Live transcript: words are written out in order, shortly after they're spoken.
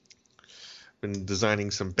been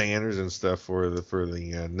designing some banners and stuff for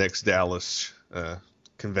the next Dallas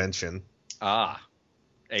convention. Ah,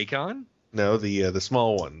 Akon? No, the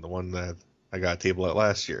small one, the one that I got a table at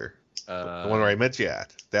last year. The one where I met you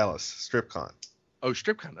at, Dallas StripCon. Oh,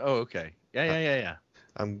 StripCon. Oh, okay. Yeah.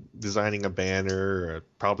 I'm designing a banner,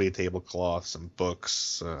 probably a tablecloth, some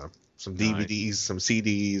books, some DVDs, Nice. some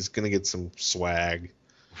CDs. Gonna get some swag.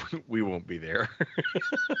 We won't be there.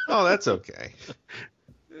 Oh, that's okay.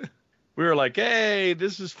 We were like, hey,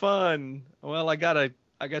 this is fun. Well, I got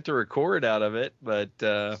to record out of it, but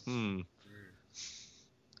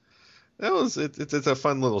It's a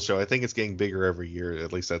fun little show. I think it's getting bigger every year.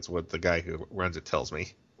 At least that's what the guy who runs it tells me.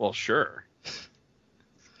 Well, sure.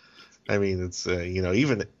 I mean, it's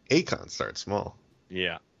even Akon starts small.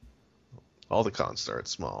 Yeah. All the cons start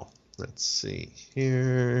small. Let's see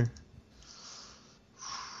here.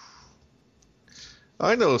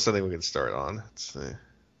 I know something we can start on.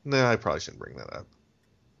 No, I probably shouldn't bring that up.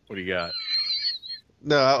 What do you got?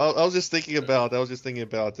 No, I was just thinking about that.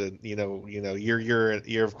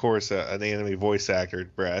 You're of course an anime voice actor,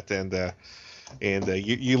 Brett, and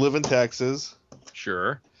you live in Texas.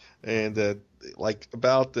 Sure. And like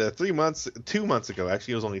about 2 months ago,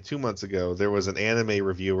 actually it was only 2 months ago, there was an anime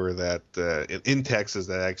reviewer that in Texas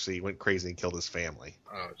that actually went crazy and killed his family.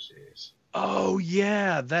 Oh, jeez. Oh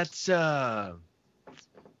yeah, that's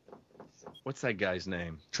what's that guy's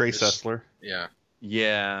name? Trey Sessler. Yeah.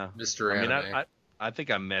 Yeah. Mr. I mean, Anime. I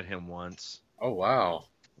think I met him once. Oh, wow.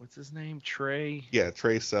 What's his name? Trey? Yeah,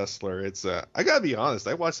 Trey Sessler. It's I gotta be honest.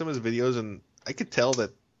 I watched some of his videos and I could tell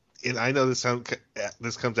that. And I know this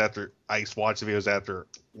comes after I watched the videos after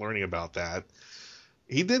learning about that.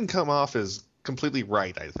 He didn't come off as completely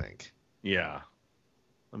right, I think. Yeah.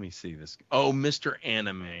 Let me see this. Oh, Mr.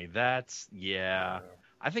 Anime. Yeah.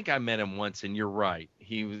 I think I met him once, and you're right.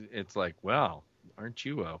 It's like, well, aren't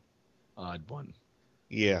you a odd one?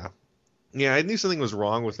 Yeah. Yeah, I knew something was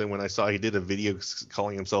wrong with him when I saw he did a video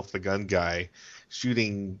calling himself the gun guy,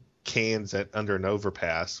 shooting cans under an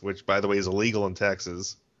overpass, which, by the way, is illegal in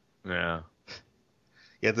Texas. Yeah.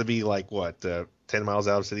 You have to be like, 10 miles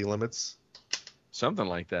out of city limits? Something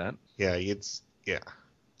like that. Yeah,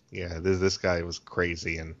 Yeah, this guy was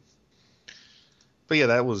crazy. But yeah,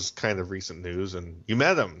 that was kind of recent news, and you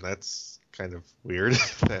met him. That's kind of weird.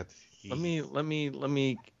 Let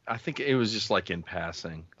me. I think it was just like in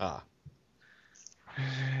passing.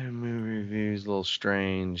 Movie reviews, a little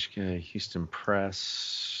strange. Houston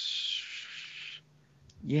Press.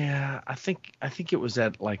 Yeah, I think it was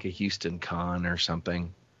at like a Houston con or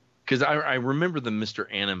something. Because I remember the Mr.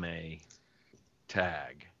 Anime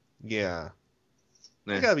tag. Yeah.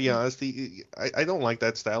 I gotta be honest. I don't like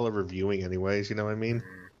that style of reviewing, anyways. You know what I mean?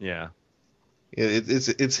 Yeah.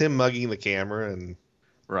 It's him mugging the camera and.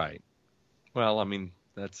 Right. Well, I mean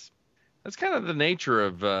that's kind of the nature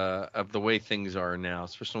of the way things are now,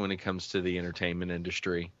 especially when it comes to the entertainment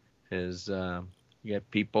industry. Is you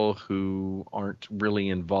get people who aren't really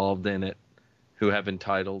involved in it, who have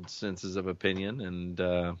entitled senses of opinion,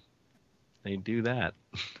 and they do that.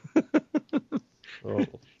 Well,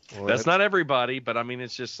 that's not everybody, but I mean,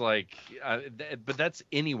 it's just like, but that's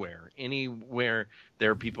anywhere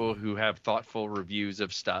there are people who have thoughtful reviews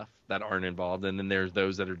of stuff that aren't involved, and then there's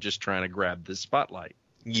those that are just trying to grab the spotlight.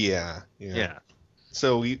 Yeah.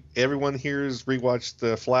 So everyone here's rewatched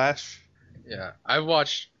The Flash? Yeah. I've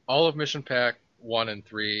watched all of Mission Pack 1 and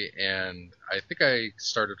 3, and I think I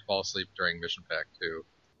started to fall asleep during Mission Pack 2.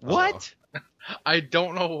 What? I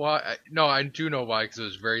don't know why. No, I do know why, because it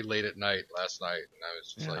was very late at night last night, and I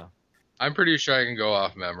was just like, I'm pretty sure I can go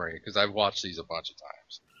off memory, because I've watched these a bunch of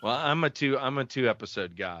times. Well, I'm a two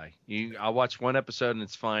episode guy. I'll watch one episode and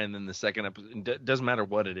it's fine. Then the second episode, it doesn't matter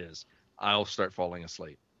what it is, I'll start falling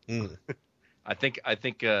asleep. Mm. I think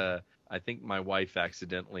my wife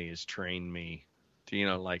accidentally has trained me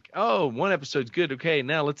to, like, oh, one episode's good. Okay,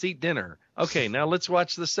 now let's eat dinner. Okay, now let's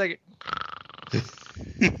watch the second. It's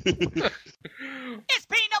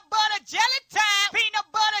peanut butter jelly time. Peanut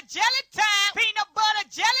butter jelly time. Peanut butter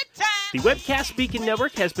jelly time. The Webcast Beacon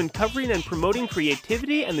Network has been covering and promoting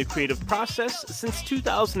creativity and the creative process since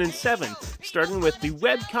 2007, starting with the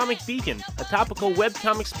Webcomic Beacon, a topical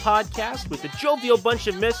webcomics podcast with a jovial bunch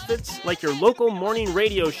of misfits like your local morning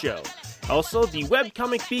radio show. Also, the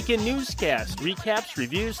Webcomic Beacon newscast recaps,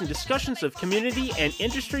 reviews, and discussions of community and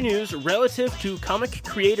industry news relative to comic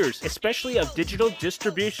creators, especially of digital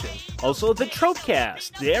distribution. Also, the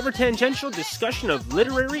Tropecast, the ever-tangential discussion of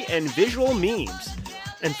literary and visual memes.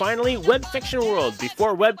 And finally, Web Fiction World.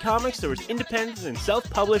 Before webcomics, there was independent and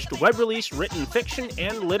self-published web-release written fiction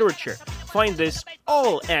and literature. Find this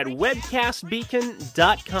all at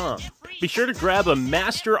webcastbeacon.com. Be sure to grab a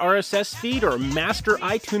master RSS feed or master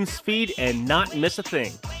iTunes feed and not miss a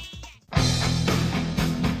thing.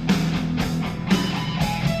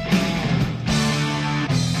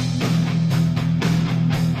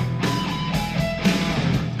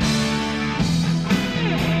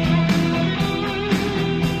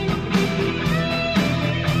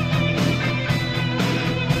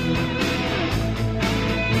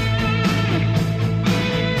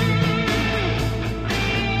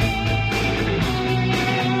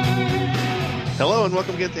 Hello and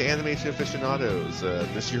welcome again to Animation Aficionados.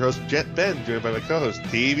 This is your host, Jet Ben, joined by my co-host,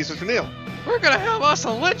 TV Mr. Neil. We're gonna have us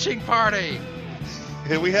a lynching party.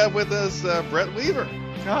 And we have with us Brett Weaver.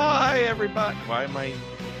 Hi, everybody. Why am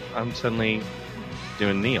I'm suddenly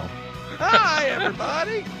doing Neil. Hi,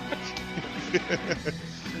 everybody.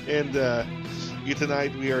 And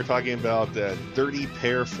tonight we are talking about Dirty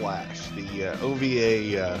Pair Flash, the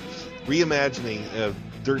OVA reimagining of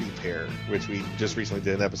Dirty Pair, which we just recently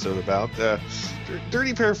did an episode about.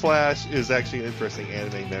 Dirty Pair Flash is actually an interesting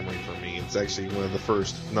anime memory for me. It's actually one of the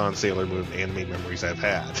first non-Sailor Moon anime memories I've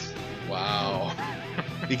had. Wow.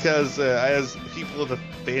 Because as people, the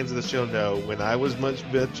fans of the show know, when I was much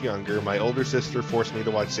younger, my older sister forced me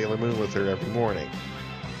to watch Sailor Moon with her every morning.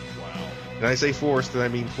 Wow. And I say forced, and I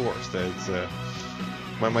mean forced. It's,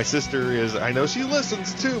 my sister is, I know she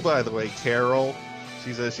listens too, by the way, Carol.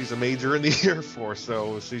 She's a major in the Air Force,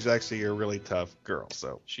 so she's actually a really tough girl.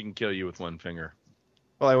 So She can kill you with one finger.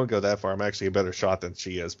 well, I won't go that far. I'm actually a better shot than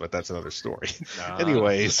she is, but that's another story.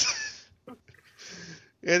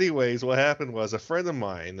 Anyways, what happened was a friend of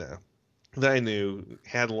mine that I knew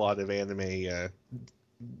had a lot of anime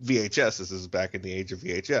VHS. This is back in the age of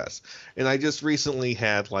VHS. And I just recently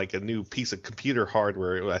had like a new piece of computer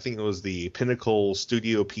hardware. I think it was the Pinnacle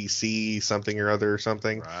Studio PC something or other or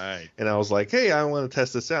something. Right. And I was like, hey, I want to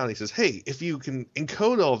test this out. And he says, hey, if you can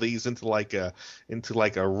encode all these into like a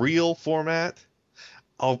real format,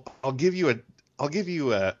 I'll give you a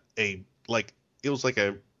like, it was like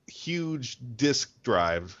a huge disk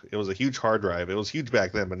drive. It was a huge hard drive. It was huge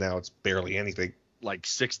back then, but now it's barely anything. Like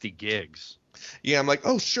 60 gigs. Yeah, I'm like,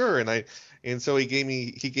 oh sure, and so he gave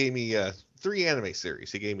me 3 anime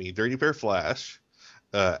series. He gave me Dirty Pair Flash,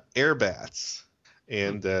 Airbats,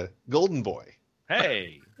 and Golden Boy.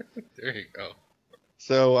 Hey. There you go.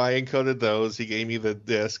 So I encoded those. He gave me the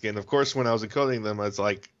disc, and of course, when I was encoding them, I was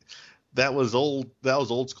like, that was old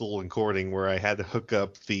school encoding where I had to hook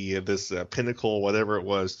up this Pinnacle whatever it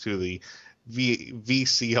was to the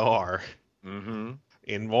VCR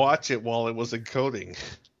and watch it while it was encoding.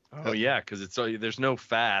 Oh yeah, because there's no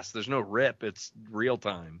fast, there's no rip, it's real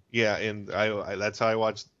time. Yeah, and I that's how I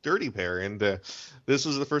watched Dirty Pair, and this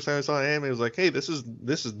was the first time I saw an anime. I was like, hey, this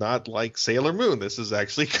is not like Sailor Moon. This is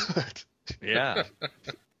actually good. Yeah.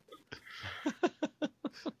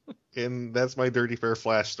 And that's my Dirty Pair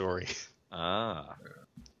Flash story. Ah.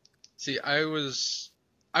 See, I was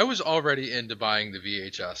already into buying the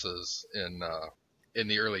VHSs in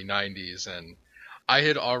the early 90s, and I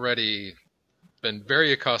had already been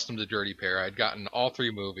very accustomed to Dirty Pair. I'd gotten all 3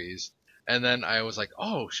 movies, and then I was like,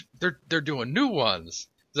 oh, they're doing new ones.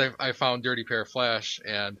 I found Dirty Pair Flash,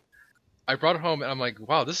 and I brought it home, and I'm like,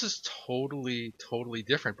 wow, this is totally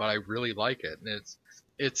different, but I really like it. And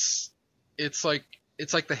it's like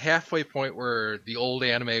the halfway point where the old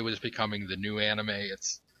anime was becoming the new anime.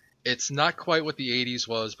 It's not quite what the 80s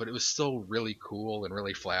was, but it was still really cool and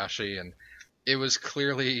really flashy, and it was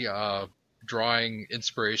clearly drawing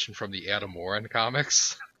inspiration from the Adam Warren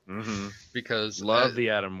comics. Mm-hmm. Because love the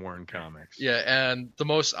Adam Warren comics. Yeah, and the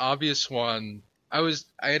most obvious one, I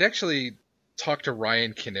had actually talked to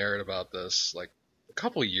Ryan Kinnaird about this like a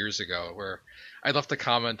couple of years ago, where I left a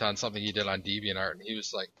comment on something he did on DeviantArt, and he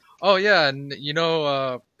was like, oh yeah, and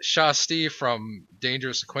Shasti from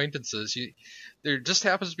Dangerous Acquaintances, there just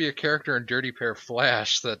happens to be a character in Dirty Pair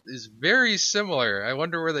Flash that is very similar. I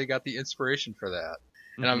wonder where they got the inspiration for that.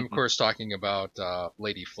 And I'm, of course, talking about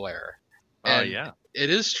Lady Flare. Oh, yeah.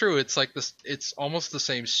 It is true. It's like this. It's almost the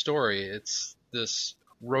same story. It's this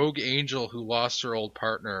rogue angel who lost her old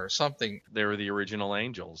partner or something. They were the original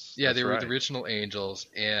angels. Yeah, That's they were right. the original angels.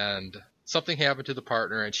 And something happened to the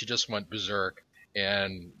partner, and she just went berserk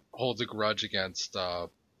and holds a grudge against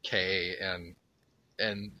Kay.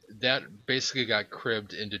 And that basically got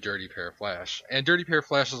cribbed into Dirty Pair Flash. And Dirty Pair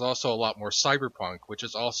Flash is also a lot more cyberpunk, which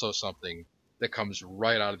is also something that comes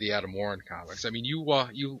right out of the Adam Warren comics. I mean,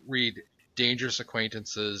 you read Dangerous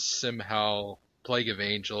Acquaintances, Sim Hell, Plague of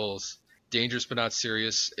Angels, Dangerous But Not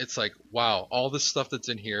Serious. It's like, wow, all this stuff that's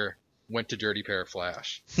in here went to Dirty Pair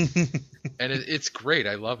Flash. And it's great.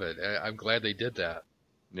 I love it. I'm glad they did that.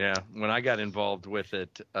 Yeah, when I got involved with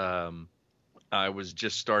it, I was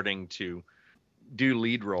just starting to do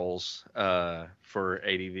lead roles for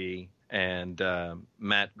ADV, and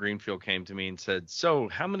Matt Greenfield came to me and said, "So,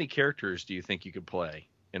 how many characters do you think you could play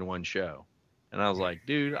in one show?" And I was like,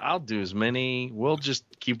 "Dude, I'll do as many. We'll just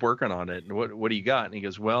keep working on it. And what do you got?" And he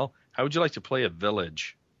goes, "Well, how would you like to play a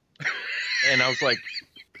village?" And I was like,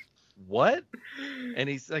 "What?" And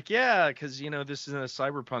he's like, "Yeah, because this is in a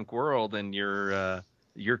cyberpunk world, and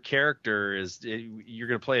your character you're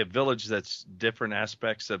going to play a village that's different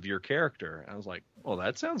aspects of your character." I was like, "Well,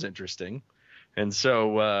 that sounds interesting." And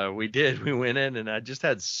so we did. We went in, and I just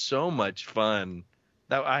had so much fun.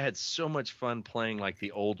 I had so much fun playing like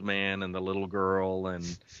the old man and the little girl, and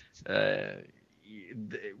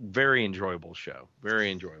very enjoyable show.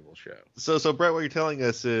 Very enjoyable show. So Brett, what you're telling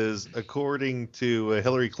us is, according to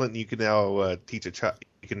Hillary Clinton, you can now teach a child.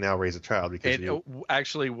 You can now raise a child because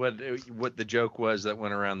actually, what the joke was that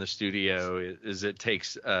went around the studio is it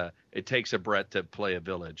takes a Brett to play a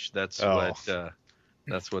village. That's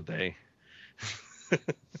what they.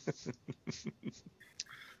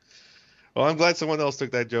 Well, I'm glad someone else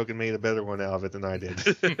took that joke and made a better one out of it than I did.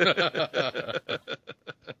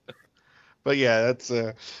 But yeah, that's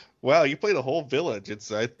wow. You played a whole village. It's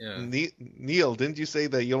Neil. Didn't you say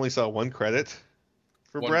that you only saw one credit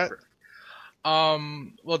for Brett?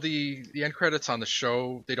 Well, the end credits on the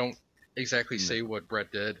show, they don't exactly say what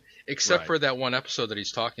Brett did, except for that one episode that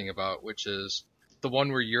he's talking about, which is the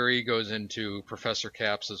one where Yuri goes into Professor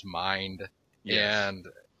Caps's mind, and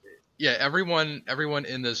everyone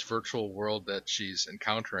in this virtual world that she's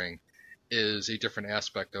encountering is a different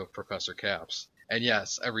aspect of Professor Caps. And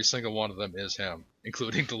yes, every single one of them is him,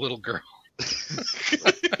 including the little girl.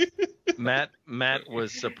 Matt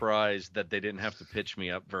was surprised that they didn't have to pitch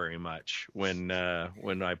me up very much when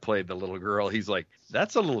I played the little girl. He's like,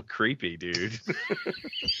 "That's a little creepy, dude."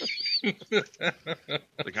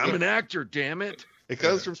 Like, I'm an actor, damn it. It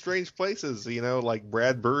comes from strange places, like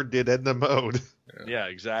Brad Bird did Edna Mode. Yeah,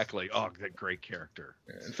 exactly. Oh, that great character.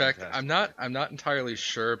 In fact, fantastic. I'm not entirely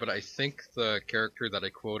sure, but I think the character that I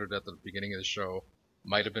quoted at the beginning of the show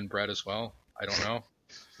might have been Brett as well. I don't know.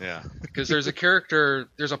 Yeah. Because there's a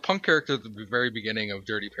punk character at the very beginning of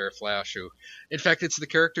Dirty Pair Flash who, in fact, it's the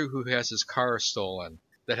character who has his car stolen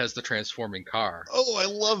that has the transforming car. Oh, I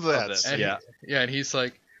love that. And and he's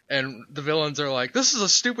like, and the villains are like, "This is a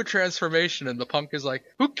stupid transformation," and the punk is like,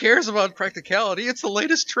 "Who cares about practicality? It's the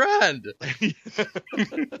latest trend."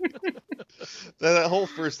 That whole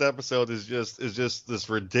first episode is just this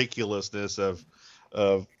ridiculousness of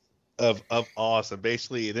awesome.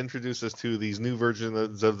 Basically, it introduces us to these new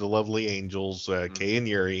versions of the Lovely Angels, Kay and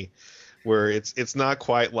Yuri, where it's not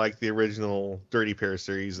quite like the original Dirty Pair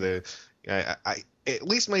series. At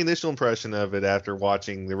least my initial impression of it after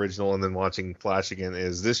watching the original and then watching Flash again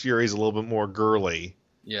is this Yuri's a little bit more girly.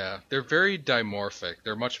 Yeah, they're very dimorphic.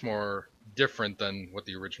 They're much more different than what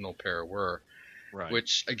the original pair were, right.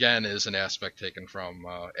 Which again is an aspect taken from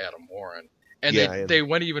Adam Warren. And they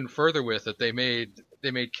went even further with it. They made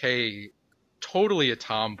Kay totally a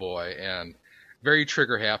tomboy and very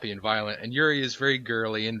trigger happy and violent, and Yuri is very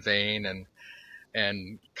girly and vain and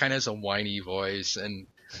kind of has a whiny voice. And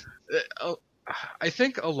I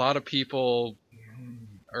think a lot of people,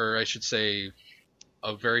 or I should say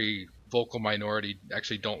a very vocal minority,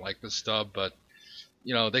 actually don't like this dub, but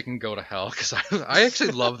they can go to hell because I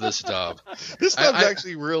actually love this dub. This dub's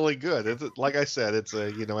actually really good. It's, like I said, it's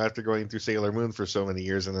after going through Sailor Moon for so many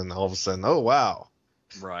years and then all of a sudden, oh wow.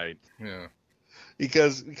 Right. Yeah.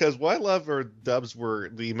 Because what I love are dubs where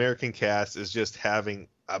the American cast is just having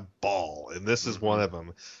a ball, and this is one of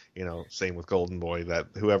them. Same with Golden Boy, that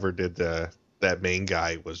whoever did that main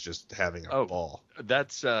guy was just having a ball.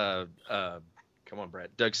 That's come on,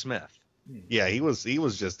 Brett. Doug Smith. Yeah, he was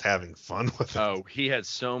just having fun with it. Oh, he had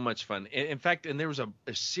so much fun. In fact, and there was a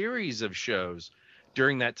series of shows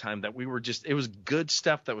during that time that it was good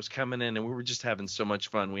stuff that was coming in, and we were just having so much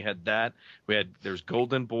fun. We had that. There's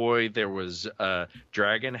Golden Boy. There was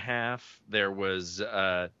Dragon Half. There was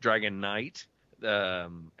Dragon Knight.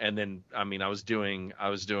 And then, I was doing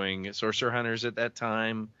Sorcerer Hunters at that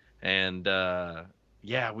time. And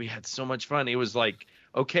we had so much fun. It was like,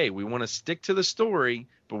 okay, we want to stick to the story,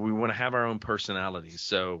 but we want to have our own personalities.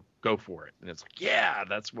 So go for it. And it's like, yeah,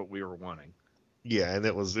 that's what we were wanting. Yeah, and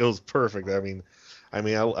it was perfect. I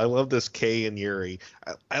love this Kay and Yuri.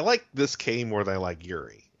 I like this Kay more than I like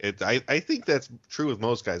Yuri. I think that's true with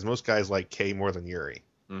most guys. Most guys like Kay more than Yuri.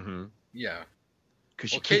 Mm-hmm. Yeah.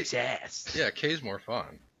 Because she kicks ass. Yeah, Kay's more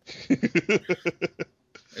fun.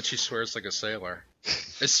 And she swears like a sailor.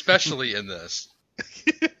 Especially in this.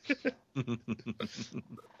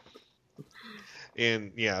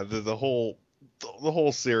 And yeah, the whole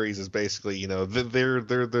series is basically, you know, they're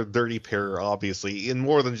the dirty pair, obviously, in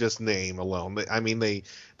more than just name alone. I mean, they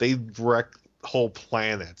wreck whole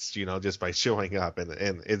planets, you know, just by showing up, and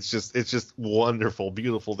it's just wonderful,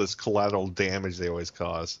 beautiful, this collateral damage they always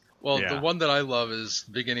cause. Well, Yeah. the one that I love is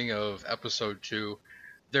the beginning of episode 2.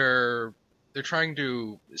 They're trying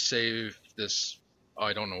to save this. Oh,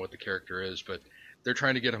 I don't know what the character is, but they're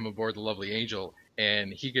trying to get him aboard the Lovely Angel,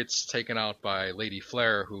 and he gets taken out by Lady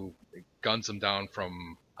Flair, who guns him down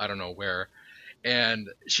from I don't know where, and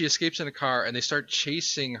she escapes in a car, and they start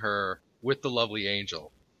chasing her with the Lovely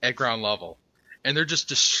Angel at ground level, and they're just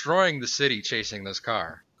destroying the city chasing this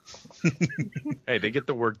car. Hey, they get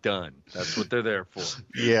the work done. That's what they're there for.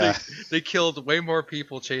 Yeah. They killed way more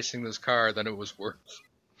people chasing this car than it was worth.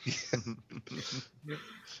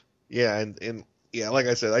 Yeah, and yeah, like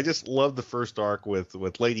I said, I just love the first arc with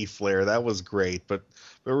Lady Flair. That was great, but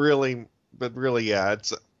really, yeah,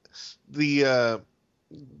 it's the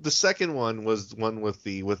second one was one with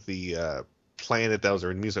the planet that was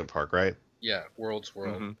an amusement park, right? Yeah, World's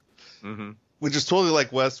World. Mm-hmm. Mm-hmm. Which is totally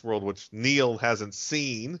like Westworld, which Neil hasn't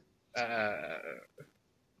seen.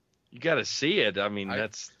 You got to see it. I mean,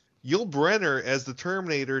 that's Yul Brynner as the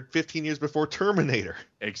Terminator 15 years before Terminator.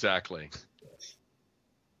 exactly.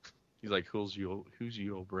 He's like, who's Yul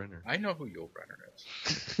Brynner? I know who Yul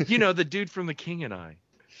Brynner is. You know, the dude from The King and I.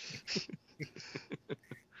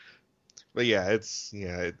 But yeah, it's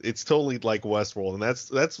totally like Westworld, and that's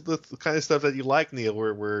the kind of stuff that you like, Neil,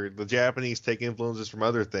 where the Japanese take influences from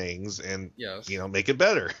other things and Yes. you know, make it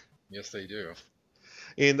better. Yes, they do.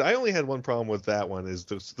 And I only had one problem with that one, is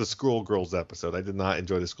the Schoolgirls episode. I did not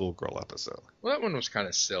enjoy the Schoolgirl episode. Well, that one was kind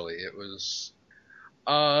of silly. It was,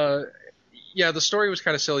 yeah, the story was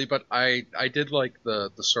kind of silly, but I did like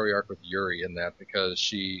the story arc with Yuri in that, because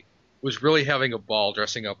she was really having a ball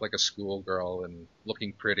dressing up like a schoolgirl and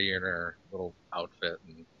looking pretty in her little outfit,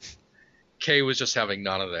 and Kay was just having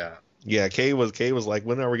none of that. Yeah, Kay was like,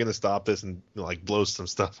 when are we going to stop this and like blow some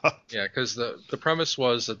stuff up? Yeah, because the premise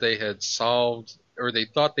was that they had solved, or they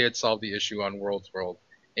thought they had solved the issue on World's World,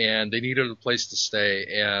 and they needed a place to stay,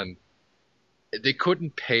 and they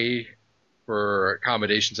couldn't pay for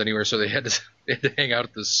accommodations anywhere, so they had to hang out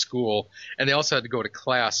at this school, and they also had to go to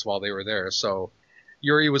class while they were there. So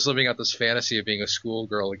Yuri was living out this fantasy of being a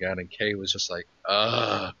schoolgirl again, and Kay was just like,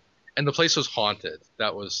 ugh. And the place was haunted.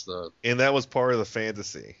 That was part of the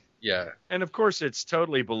fantasy. Yeah. And of course, it's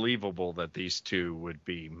totally believable that these two would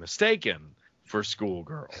be mistaken for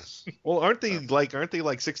schoolgirls. Well, aren't they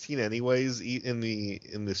like 16 anyways in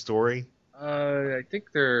the story? I think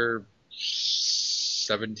they're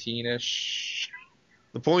 17-ish.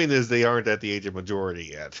 The point is they aren't at the age of majority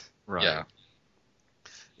yet. Right. Yeah.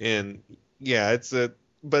 And yeah,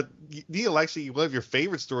 but Neil, actually, one of your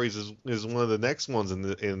favorite stories is one of the next ones in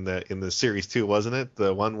the series too, wasn't it?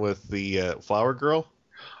 The one with the flower girl.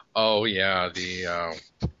 Oh yeah, the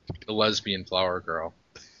lesbian flower girl.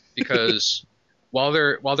 Because while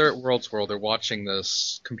they're at World's World, they're watching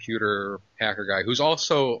this computer hacker guy who's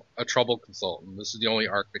also a trouble consultant. This is the only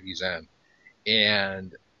arc that he's in,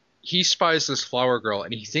 and he spies this flower girl,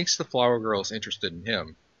 and he thinks the flower girl is interested in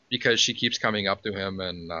him because she keeps coming up to him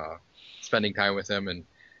and spending time with him,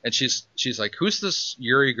 and she's like, who's this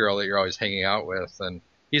Yuri girl that you're always hanging out with? And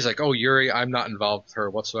he's like, oh, Yuri, I'm not involved with her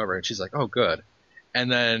whatsoever. And she's like, oh, good.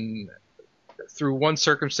 And then through one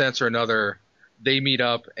circumstance or another, they meet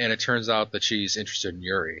up, and it turns out that she's interested in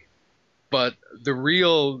Yuri. But the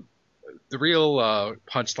real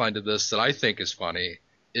punchline to this that I think is funny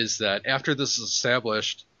is that after this is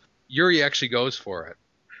established, Yuri actually goes for it.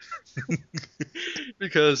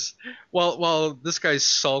 Because while this guy's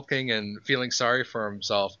sulking and feeling sorry for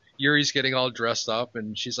himself, Yuri's getting all dressed up,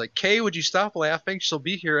 and she's like, Kay, would you stop laughing? She'll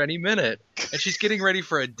be here any minute. And she's getting ready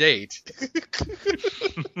for a date.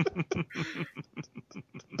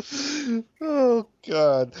 Oh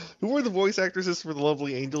God, who were the voice actresses for the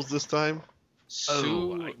Lovely Angels this time?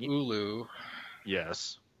 Sue Ulu,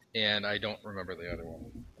 Yes. and I don't remember the other one.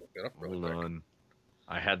 Look it up really Hold quick. on.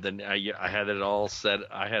 I had it all set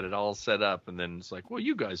up, and then it's like, well,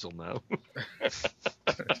 you guys will know.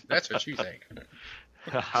 That's what you think.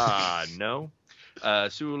 Haha, no.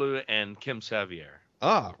 Sulu and Kim Xavier.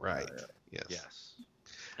 Ah, right. Yes. Yes.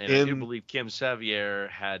 And I do believe Kim Xavier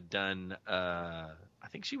had done. I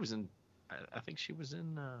think she was in.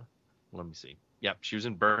 Let me see. Yep, she was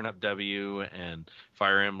in Burn Up W and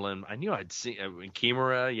Fire Emblem. I knew I'd seen in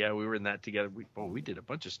Kimura. Yeah, we were in that together. We did a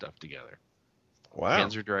bunch of stuff together. Wow.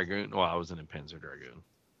 Panzer Dragoon. Well, I wasn't in Panzer Dragoon.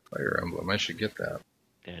 Fire Emblem. I should get that.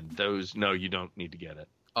 And those, no, you don't need to get it.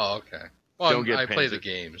 Oh, okay. Well, Don't get I play Panzer. the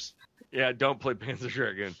games. Yeah, don't play Panzer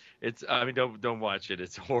Dragoon. Don't watch it.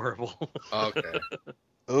 It's horrible. Okay.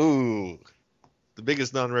 Ooh, the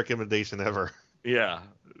biggest non-recommendation ever. Yeah.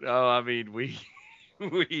 Oh, I mean, we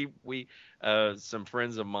some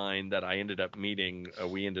friends of mine that I ended up meeting,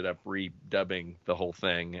 we ended up redubbing the whole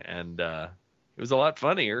thing, and it was a lot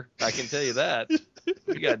funnier. I can tell you that.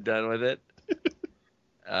 We got done with it.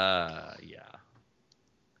 Yeah.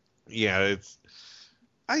 Yeah,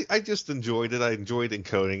 I just enjoyed it. I enjoyed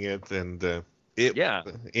encoding it, and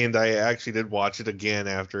and I actually did watch it again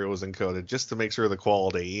after it was encoded just to make sure of the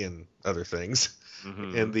quality and other things.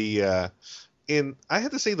 Mm-hmm. And I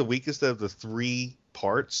had to say the weakest of the 3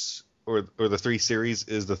 parts or the 3 series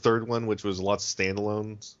is the third one, which was lots of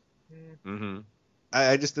standalones. Mm-hmm.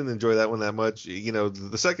 I just didn't enjoy that one that much. You know,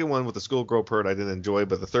 the second one with the schoolgirl part I didn't enjoy,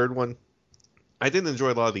 but the third one I didn't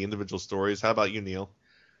enjoy a lot of the individual stories. How about you, Neil?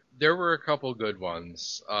 There were a couple good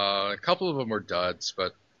ones. A couple of them were duds,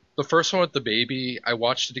 but the first one with the baby, I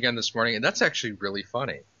watched it again this morning, and that's actually really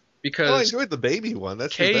funny. Because I enjoyed the baby one.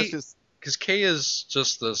 That's just because Kay is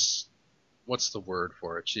just this. What's the word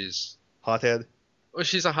for it? She's hothead. Well,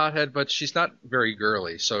 she's a hothead, but she's not very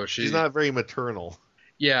girly. So she's not very maternal.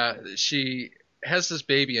 Yeah, she has this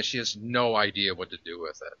baby, and she has no idea what to do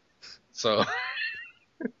with it. So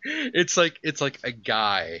it's like a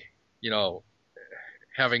guy,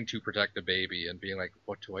 having to protect a baby and being like,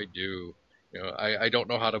 what do I do? I don't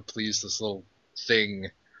know how to please this little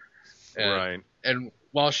thing. Right. And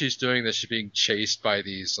while she's doing this, she's being chased by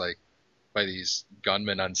these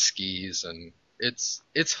gunmen on skis, and it's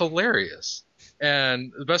hilarious.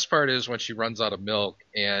 And the best part is when she runs out of milk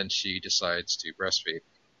and she decides to breastfeed.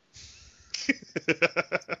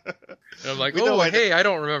 And I'm like, hey, I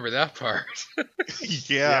don't remember that part.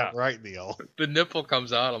 Yeah, right, Neil. The nipple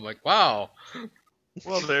comes out. I'm like, wow.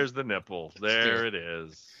 Well, there's the nipple. There it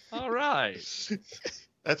is. All right.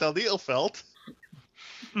 That's how Neil felt.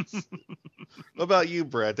 What about you,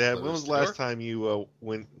 Brett? When was the last time you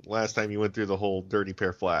went through the whole Dirty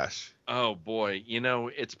Pair Flash? Oh boy,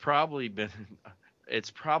 it's probably been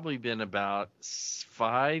about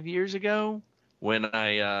 5 years ago when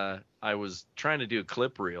I was trying to do a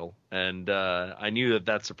clip reel, and I knew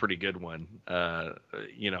that's a pretty good one. I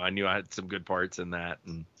knew I had some good parts in that,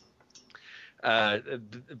 and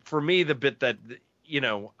for me, the bit that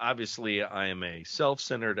obviously I am a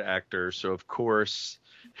self-centered actor, so of course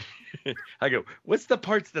I go, what's the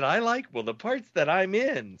parts that I like? Well, the parts that I'm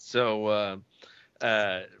in. So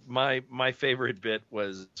my favorite bit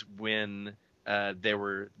was when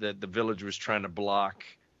the village was trying to block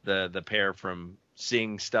the pair from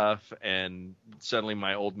seeing stuff, and suddenly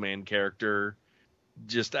my old man character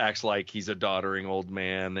just acts like he's a doddering old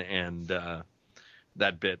man, and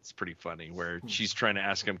that bit's pretty funny where she's trying to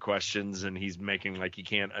ask him questions and he's making like he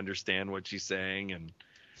can't understand what she's saying, and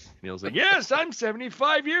Neil's like, yes, I'm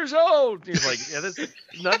 75 years old. He's like, yeah, this has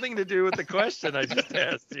nothing to do with the question I just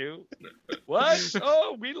asked you. What?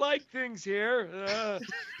 Oh, we like things here. At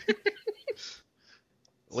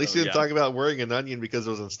least you didn't talk about wearing an onion because it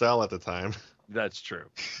was in style at the time. That's true.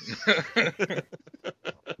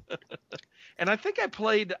 And I think I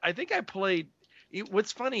played.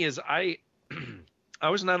 What's funny is I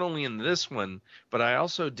was not only in this one, but I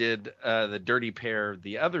also did the Dirty Pair,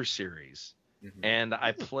 the other series. Mm-hmm. And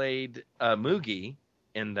I played Moogie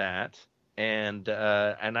in that, and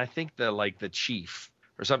I think the chief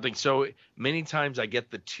or something. So many times I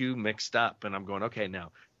get the two mixed up, and I'm going, okay,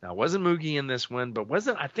 now wasn't Moogie in this one, but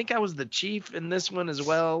I think I was the chief in this one as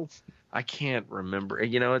well. I can't remember.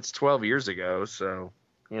 It's 12 years ago, so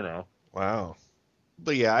Wow.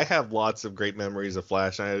 But yeah, I have lots of great memories of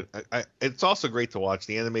Flash. It's also great to watch.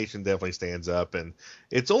 The animation definitely stands up, and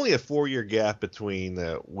it's only a 4-year gap between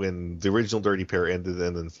when the original Dirty Pair ended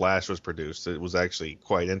and then Flash was produced. It was actually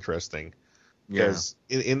quite interesting because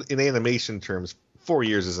in animation terms, 4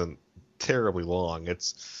 years isn't terribly long.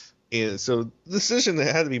 So the decision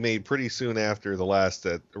had to be made pretty soon after the last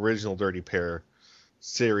original Dirty Pair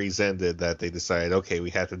series ended that they decided, okay, we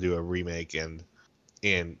have to do a remake, and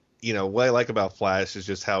what I like about Flash is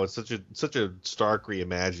just how it's such a stark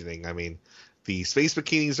reimagining. I mean, the space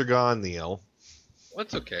bikinis are gone, Neil.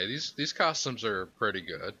 That's okay. These costumes are pretty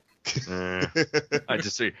good. I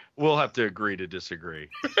disagree. We'll have to agree to disagree.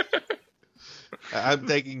 I'm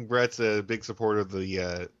thinking Brett's a big supporter of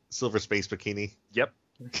the silver space bikini. Yep.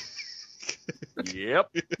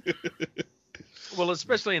 Yep. Well,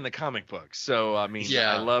 especially in the comic books. So, I mean,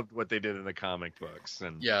 I loved what they did in the comic books.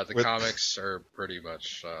 And yeah, the comics are pretty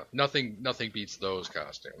much nothing beats those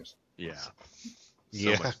costumes. Yeah. So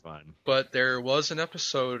much fun. But there was an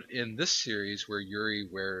episode in this series where Yuri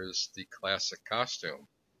wears the classic costume.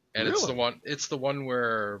 And really? it's the one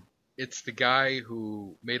where it's the guy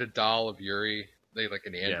who made a doll of Yuri, they like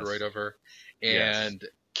an android of her, and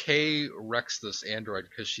Kay wrecks this android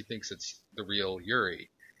because she thinks it's the real Yuri,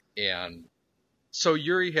 and so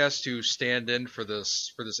Yuri has to stand in for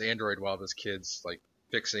this android while this kid's like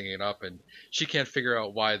fixing it up, and she can't figure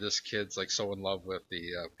out why this kid's like so in love with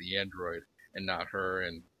the android and not her.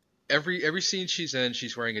 And every scene she's in,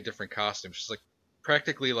 she's wearing a different costume. She's like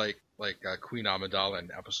practically like Queen Amidala in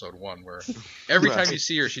episode 1, where every time you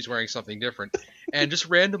see her, she's wearing something different. And just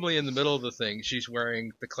randomly in the middle of the thing, she's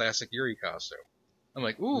wearing the classic Yuri costume. I'm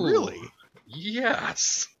like, ooh, Really?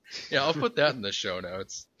 Yes. Yeah, I'll put that in the show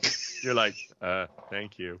notes. You're like,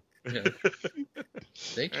 thank you. Yeah.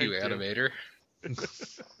 Thank you, animator.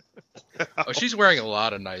 Oh, she's wearing a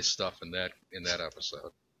lot of nice stuff in that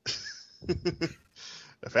episode.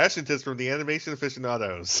 A fashion tips from the animation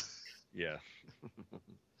aficionados. Yeah.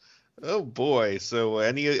 Oh boy. So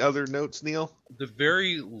any other notes, Neil? The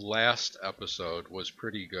very last episode was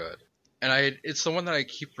pretty good. And it's the one that I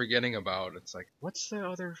keep forgetting about. It's like, what's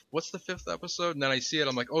the 5th episode? And then I see it,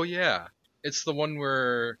 I'm like, oh yeah. It's the one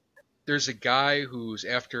where there's a guy who's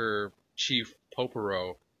after Chief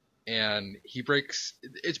Popero, and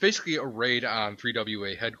it's basically a raid on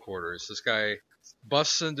 3WA headquarters. This guy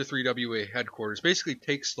busts into 3WA headquarters, basically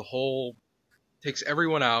takes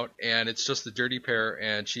everyone out, and it's just the Dirty Pair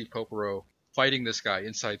and Chief Popero fighting this guy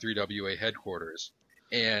inside 3WA headquarters.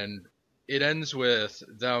 And it ends with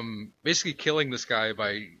them basically killing this guy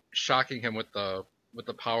by shocking him with the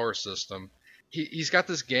power system. He's got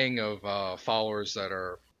this gang of followers that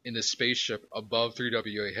are in this spaceship above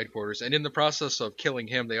 3WA headquarters, and in the process of killing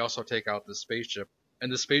him, they also take out the spaceship,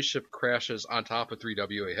 and the spaceship crashes on top of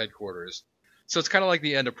 3WA headquarters. So it's kind of like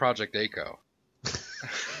the end of Project A-ko.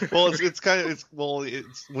 Well, it's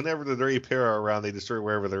whenever the Dirty Pair are around, they destroy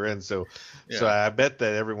wherever they're in. So I bet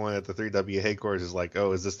that everyone at the 3W headquarters is like,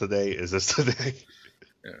 oh, is this today? Is this today?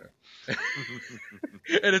 Yeah.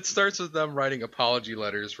 And it starts with them writing apology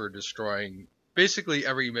letters for destroying basically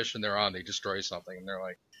every mission they're on. They destroy something, and they're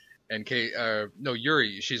like, and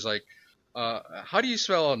Yuri, she's like, how do you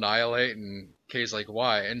spell annihilate? And Kay's like,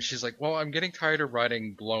 why? And she's like, well, I'm getting tired of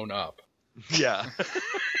writing blown up. Yeah.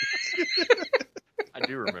 I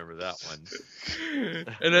do remember that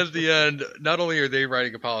one. And at the end, not only are they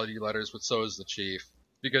writing apology letters, but so is the chief,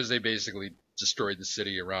 because they basically destroyed the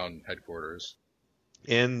city around headquarters.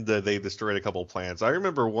 And they destroyed a couple plants. I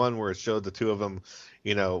remember one where it showed the two of them,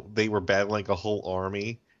 they were battling a whole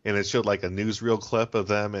army, and it showed like a newsreel clip of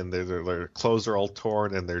them, and their clothes are all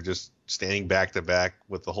torn, and they're just standing back to back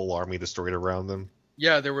with the whole army destroyed around them.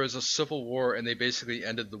 Yeah, there was a civil war, and they basically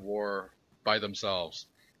ended the war by themselves.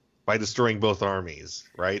 By destroying both armies,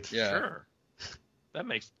 right? Yeah. Sure. That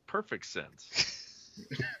makes perfect sense.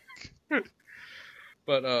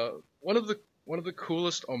 But one of the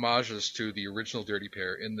coolest homages to the original Dirty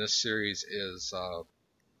Pair in this series is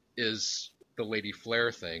the Lady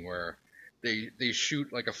Flare thing, where they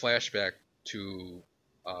shoot like a flashback to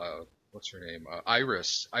what's her name,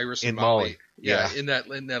 Iris and Molly. Yeah, in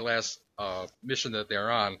that last mission that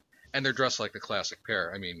they're on, and they're dressed like the classic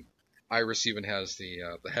pair. I mean, Iris even has the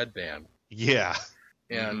headband. Yeah.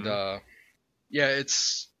 And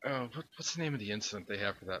it's what's the name of the incident they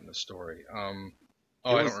have for that in the story? I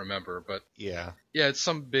don't remember, but yeah, it's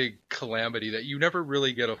some big calamity that you never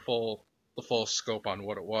really get the full scope on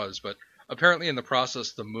what it was. But apparently, in the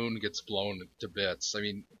process, the moon gets blown to bits. I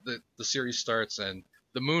mean, the series starts and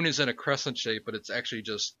the moon is in a crescent shape, but it's actually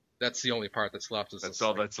just that's the only part that's left. That's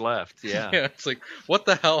all that's left. Yeah. Yeah. It's like, what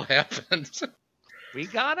the hell happened? We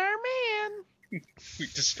got our man. We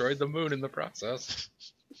destroyed the moon in the process.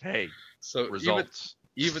 Hey, so results.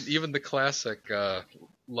 Even the classic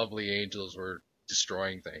Lovely Angels were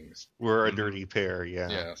destroying things. We're a Dirty Pair, yeah.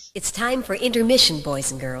 Yes. It's time for intermission,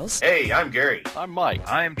 boys and girls. Hey, I'm Gary. I'm Mike.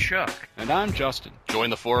 I'm Chuck. And I'm Justin. Join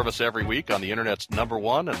the four of us every week on the internet's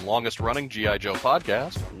 #1 and longest-running G.I. Joe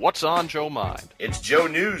podcast, What's on Joe Mind? It's Joe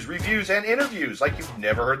news, reviews, and interviews like you've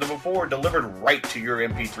never heard them before, delivered right to your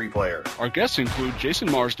MP3 player. Our guests include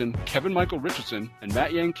Jason Marsden, Kevin Michael Richardson, and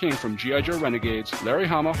Matt Yang King from G.I. Joe Renegades, Larry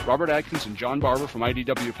Hama, Robert Adkins, and John Barber from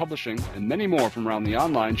IDW Publishing, and many more from around the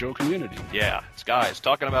online Joe community. Yeah, it's guys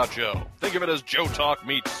talking about Joe. Think of it as Joe Talk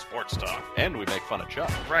meets Sports Talk. And we make fun of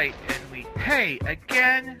Chuck. Right, and hey,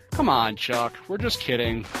 again? Come on, Chuck. We're just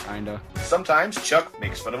kidding, kinda. Sometimes Chuck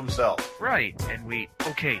makes fun of himself. Right, and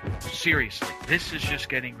okay, seriously, this is just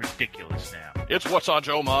getting ridiculous now. It's What's on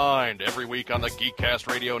Joe Mind, every week on the Geekcast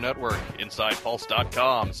Radio Network,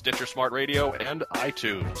 InsidePulse.com, Stitcher Smart Radio, and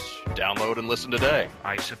iTunes. Download and listen today.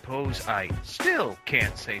 I suppose I still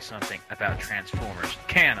can't say something about Transformers,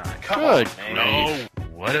 can I? Come on, man. No.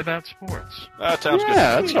 what about sports? That sounds good.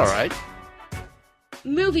 Yeah, that's all right.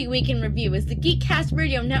 Movie Week in Review is the Geekcast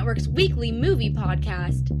Radio Network's weekly movie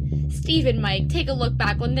podcast. Steve and Mike take a look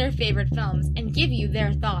back on their favorite films and give you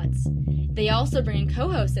their thoughts. They also bring in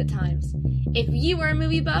co-hosts at times. If you are a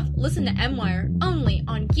movie buff, listen to M-Wire only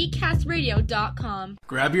on GeekCastRadio.com.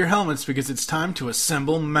 Grab your helmets because it's time to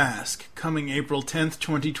assemble Mask. Coming April 10th,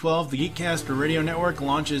 2012, the Geekcaster Radio Network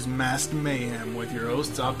launches Masked Mayhem with your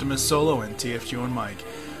hosts Optimus Solo and TFG and Mike.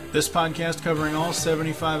 This podcast, covering all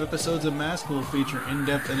 75 episodes of Mask, will feature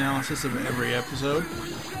in-depth analysis of every episode,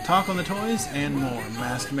 talk on the toys, and more.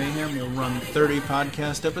 Masked Mayhem will run 30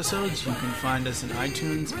 podcast episodes. You can find us in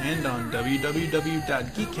iTunes and on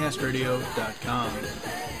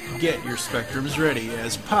www.geekcastradio.com. Get your spectrums ready,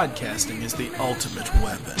 as podcasting is the ultimate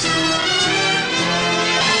weapon.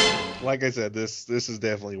 Like I said, this is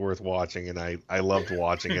definitely worth watching, and I loved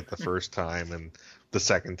watching it the first time and the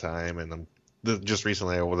second time, and just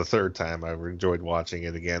recently, the third time, I enjoyed watching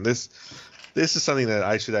it again. This is something that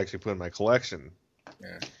I should actually put in my collection.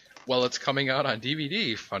 Yeah. Well, it's coming out on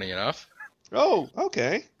DVD, funny enough. Oh,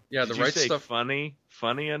 okay. Yeah, Did the you right say stuff. Funny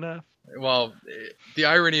enough. Well, the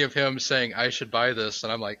irony of him saying I should buy this,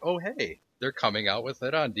 and I'm like, oh hey, they're coming out with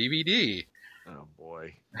it on DVD. Oh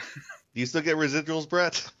boy. Do you still get residuals,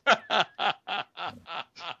 Brett?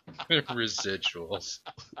 Residuals.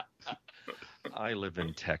 I live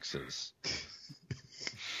in Texas.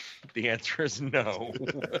 The answer is no.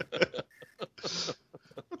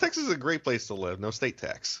 Well, Texas is a great place to live. No state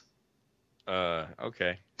tax.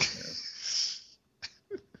 Okay.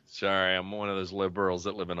 Sorry, I'm one of those liberals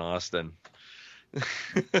that live in Austin.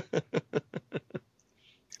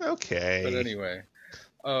 Okay. But anyway,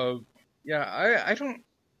 yeah, I don't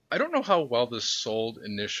know how well this sold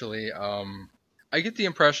initially. I get the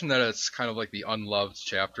impression that it's kind of like the unloved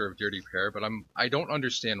chapter of Dirty Pair, but I don't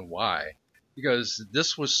understand why. Because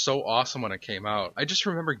this was so awesome when it came out. I just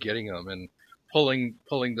remember getting them and pulling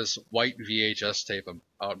this white VHS tape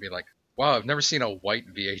out and being like, wow, I've never seen a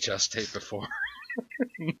white VHS tape before.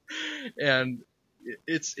 And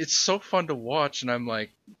it's so fun to watch, and I'm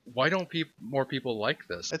like, why don't more people like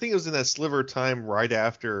this? I think it was in that sliver of time right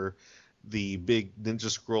after the big Ninja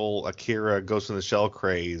Scroll Akira Ghost in the Shell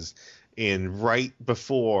craze, and right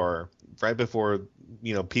before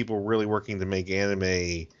people were really working to make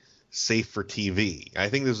anime safe for TV. I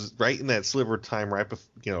think this was right in that sliver of time,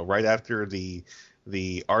 right after the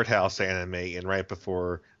art house anime and right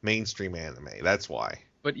before mainstream anime. That's why.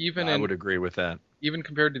 But I would agree with that. Even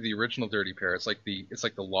compared to the original Dirty Pair, it's like the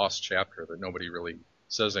lost chapter that nobody really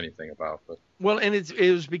says anything about. But well, and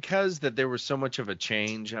it was because that there was so much of a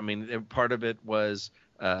change. I mean, part of it was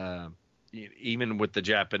even with the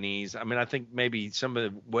Japanese. I mean, I think maybe some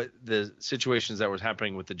of what the situations that was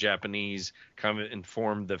happening with the Japanese kind of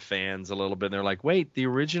informed the fans a little bit. They're like, wait, the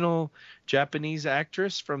original Japanese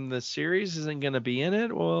actress from the series isn't going to be in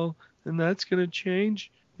it? Well, then that's going to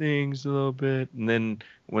change things a little bit. And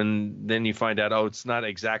then you find out, oh, it's not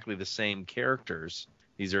exactly the same characters.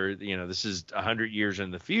 These are, this is 100 years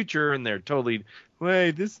in the future, and they're totally,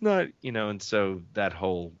 wait, this is not, and so that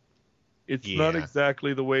whole, it's not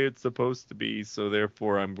exactly the way it's supposed to be, so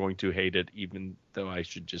therefore I'm going to hate it, even though I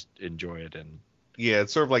should just enjoy it. And yeah,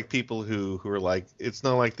 it's sort of like people who are like, it's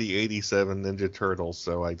not like the 87 Ninja Turtles,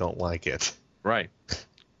 so I don't like it. Right.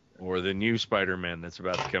 Or the new Spider-Man that's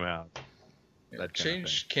about to come out. That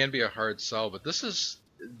change can be a hard sell, but this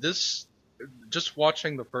just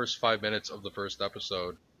watching the first 5 minutes of the first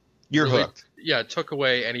episode, you're really hooked. Yeah, it took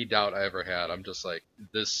away any doubt I ever had. I'm just like,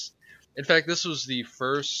 this. In fact, this was the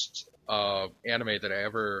first anime that I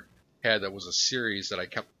ever had that was a series that I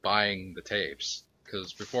kept buying the tapes.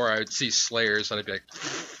 Because before I would see Slayers, and I'd be like,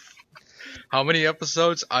 how many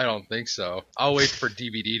episodes? I don't think so. I'll wait for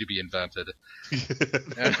DVD to be invented.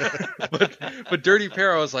 but Dirty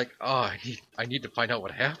Pair, I was like, oh, I need to find out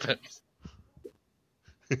what happened.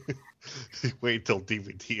 Wait till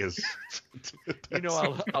DVD is.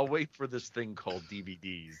 I'll wait for this thing called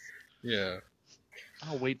DVDs. Yeah.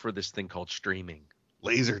 I'll wait for this thing called streaming.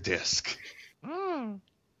 Laserdisc.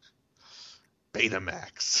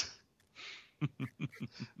 Betamax.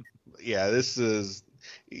 Yeah, this is,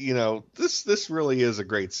 this really is a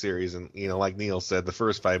great series, and like Neil said, the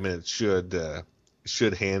first 5 minutes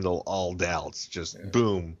should handle all doubts. Just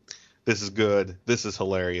boom, this is good, this is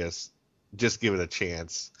hilarious. Just give it a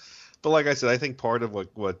chance. But like I said, I think part of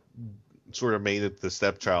what sort of made it the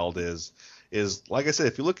stepchild is like I said,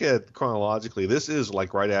 if you look at it chronologically, this is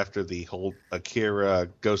like right after the whole Akira,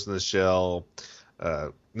 Ghost in the Shell,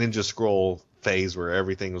 Ninja Scroll phase where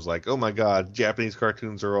everything was like, oh my god, Japanese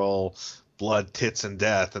cartoons are all blood, tits, and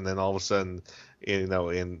death, and then all of a sudden,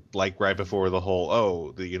 in like right before the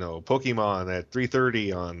whole Pokemon at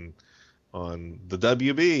 3:30 on the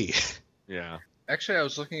WB. Yeah. Actually, I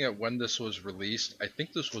was looking at when this was released. I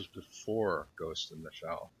think this was before Ghost in the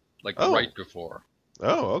Shell, right before.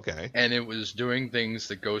 Oh, okay. And it was doing things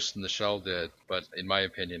that Ghost in the Shell did, but in my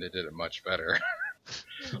opinion, it did it much better.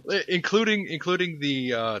 including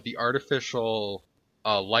the artificial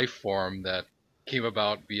life form that came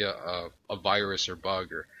about via a virus or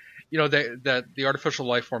bug, or that the artificial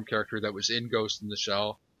life form character that was in Ghost in the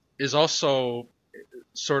Shell is also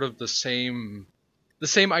sort of the same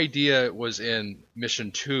idea was in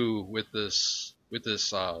Mission 2 with this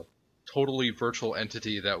totally virtual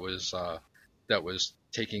entity that was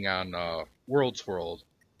taking on World's World,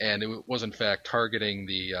 and it was in fact targeting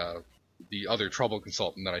the other trouble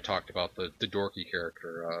consultant that I talked about, the dorky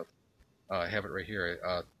character. I have it right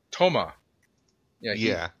here. Toma.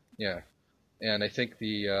 Yeah. And I think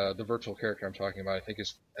the virtual character I'm talking about, I think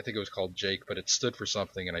it was called Jake, but it stood for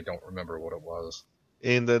something, and I don't remember what it was.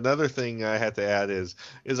 And another thing I had to add is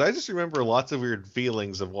I just remember lots of weird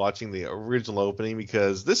feelings of watching the original opening,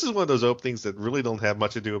 because this is one of those openings that really don't have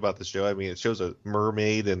much to do about the show. I mean, it shows a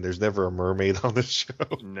mermaid, and there's never a mermaid on the show.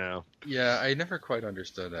 No. Yeah, I never quite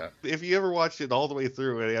understood that. If you ever watched it all the way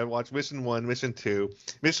through, and I watched Mission 1, Mission 2.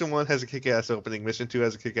 Mission 1 has a kick-ass opening. Mission 2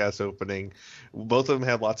 has a kick-ass opening. Both of them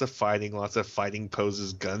have lots of fighting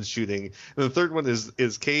poses, gun shooting. And the third one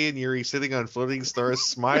is Kay and Yuri sitting on floating stars,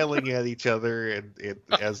 smiling at each other, and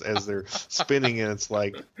as they're spinning, and it's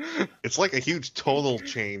like a huge tonal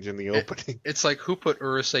change in the opening. It's like, who put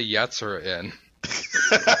Urusei Yatsura in?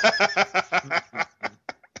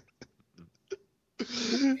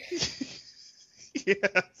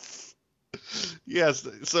 Yes.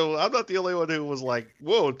 So I'm not the only one who was like,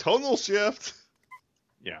 whoa, tonal shift.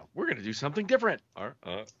 Yeah, we're gonna do something different. All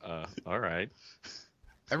right.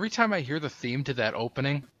 Every time I hear the theme to that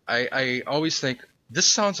opening, I always think, this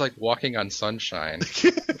sounds like Walking on Sunshine.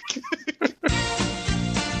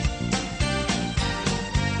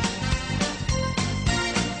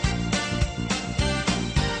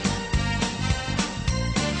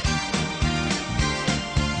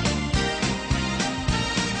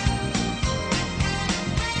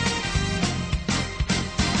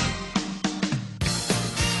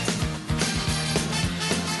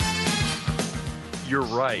 You're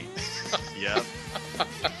right. Yep.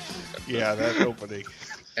 Yeah, that opening.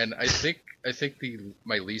 And I think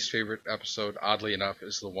my least favorite episode, oddly enough,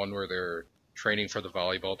 is the one where they're training for the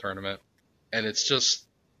volleyball tournament, and it's just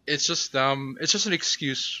them. It's just an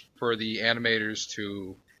excuse for the animators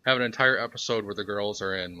to have an entire episode where the girls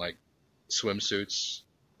are in like swimsuits.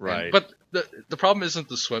 Right. But the problem isn't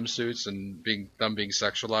the swimsuits and them being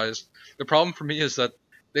sexualized. The problem for me is that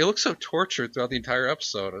they look so tortured throughout the entire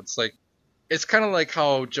episode. It's kind of like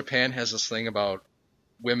how Japan has this thing about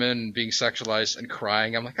women being sexualized and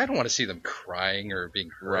crying. I'm like, I don't want to see them crying or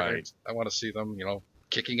being hurt. Right. I want to see them,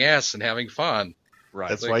 kicking ass and having fun. Right.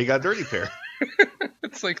 That's why you got Dirty Pair.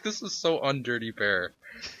 It's like, this is so un-Dirty Pair.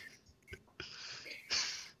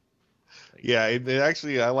 Yeah, it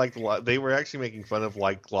actually, I liked a lot. They were actually making fun of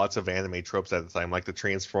like lots of anime tropes at the time, like the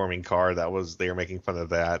transforming car. They were making fun of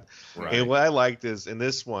that. Right. And what I liked is in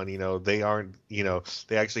this one, they aren't,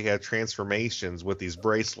 they actually have transformations with these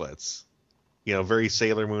bracelets. Very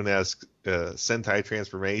Sailor Moon-esque Sentai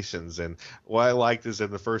transformations. And what I liked is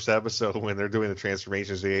in the first episode when they're doing the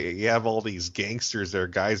transformations, you have all these gangsters there.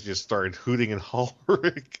 Guys just started hooting and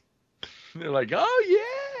hollering. They're like, oh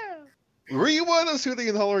yeah. Were you one of those hooting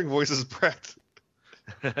and hollering voices, Brett?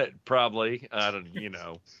 Probably. I don't,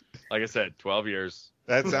 like I said, 12 years.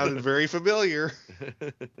 That sounded very familiar.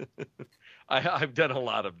 I've done a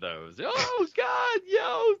lot of those. Oh God,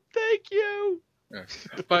 yo, thank you. Yeah.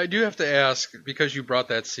 But I do have to ask, because you brought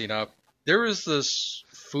that scene up, there was this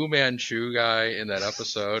Fu Manchu guy in that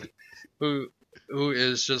episode who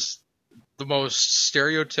is just the most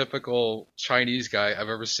stereotypical Chinese guy I've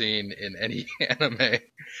ever seen in any anime.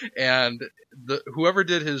 And whoever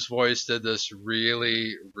did his voice did this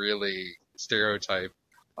really, really stereotype,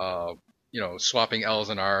 swapping L's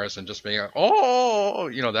and R's and just being like, oh,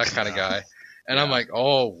 that kind of guy. And yeah. I'm like,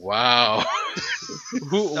 oh, wow.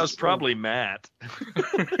 That was probably Matt.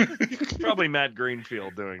 Probably Matt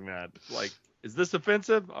Greenfield doing that. Like, is this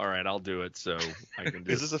offensive? All right, I'll do it so I can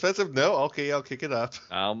do it. Is this offensive? No? Okay, I'll kick it up.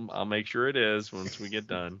 I'll make sure it is once we get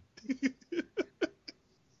done.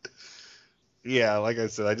 Yeah, like I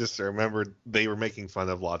said, I just remembered they were making fun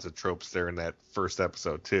of lots of tropes there in that first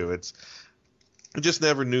episode too. It just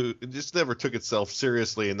never took itself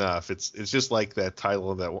seriously enough. It's just like that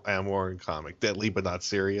title of that Amoran comic, Deadly but Not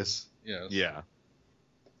Serious. Yes. Yeah.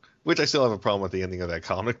 Which I still have a problem with the ending of that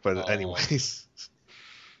comic, but anyways.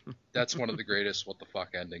 That's one of the greatest what the fuck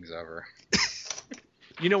endings ever.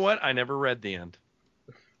 You know what? I never read the end.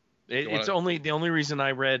 It's only the only reason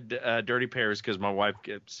I read Dirty Pair is because my wife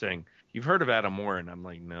kept saying, "You've heard of Adam Warren?" I'm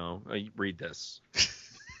like, "No, read this."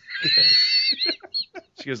 Okay.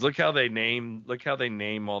 She goes, "Look how they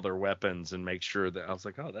name all their weapons and make sure that." I was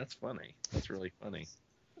like, "Oh, that's funny. That's really funny."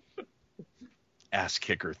 Ass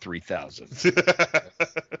Kicker 3000.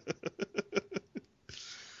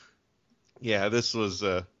 Yeah, this was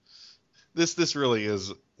this really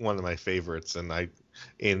is one of my favorites, and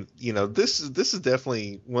this is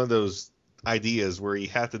definitely one of those ideas where you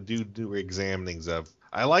have to do examinings of.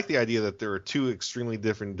 I like the idea that there are two extremely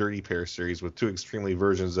different Dirty Pair series with two extremely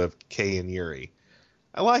versions of Kay and Yuri.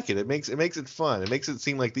 I like it. It makes it fun. It makes it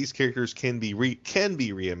seem like these characters can be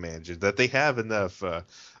reimagined, that they have enough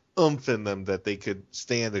oomph in them that they could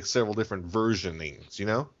stand several different versionings.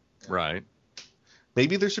 Right.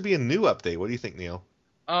 Maybe there should be a new update. What do you think, Neil?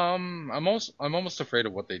 I'm almost afraid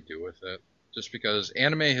of what they do with it, just because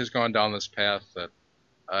anime has gone down this path that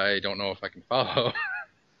I don't know if I can follow.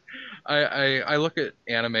 I look at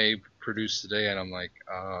anime produced today and I'm like,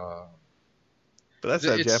 but that's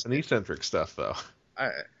that Japanese-centric stuff, though.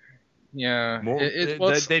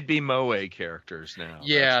 They'd be moe characters now.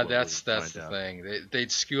 Yeah, that's the thing.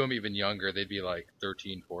 They'd skew them even younger. They'd be like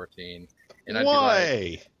 13, 14. And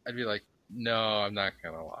Why? I'd be like, no, I'm not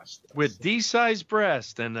gonna watch this. With D-sized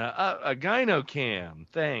breast and a gynocam.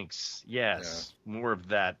 Thanks. Yes, more of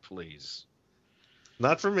that, please.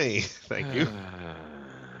 Not for me. Thank you.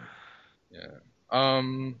 Yeah.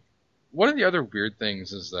 One of the other weird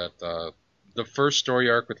things is that the first story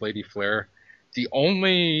arc with Lady Flair, the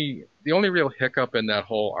only real hiccup in that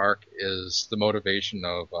whole arc is the motivation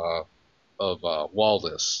of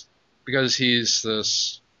Waldis, because he's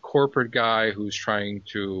this corporate guy who's trying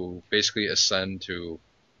to basically ascend to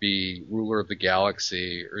be ruler of the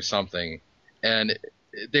galaxy or something, and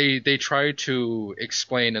they try to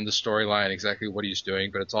explain in the storyline exactly what he's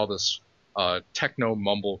doing, but it's all this techno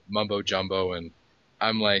mumbo jumbo, and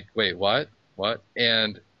I'm like, wait, what?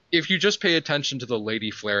 And if you just pay attention to the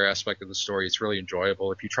Lady Flair aspect of the story, it's really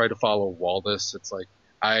enjoyable. If you try to follow Waldis, it's like,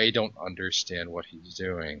 I don't understand what he's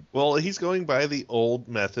doing. Well, he's going by the old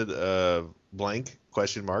method of blank ?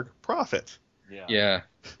 Profit. Yeah.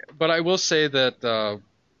 But I will say that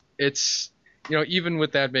it's, even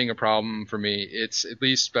with that being a problem for me, it's at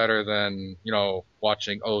least better than,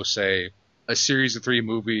 watching, say, a series of 3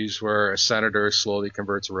 movies where a senator slowly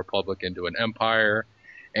converts a republic into an empire,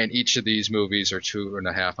 and each of these movies are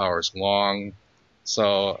 2.5 hours long.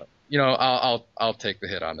 So, I'll take the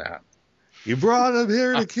hit on that. You brought him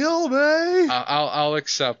here to kill me. I'll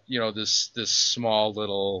accept, this small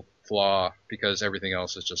little flaw because everything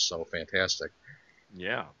else is just so fantastic.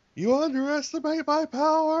 Yeah. You underestimate my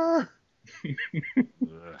power.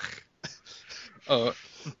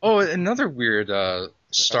 Another weird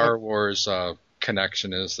Star Wars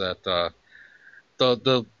connection is that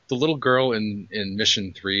the little girl in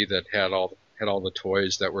Mission 3 that had all the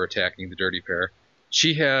toys that were attacking the Dirty Pair,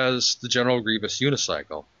 she has the General Grievous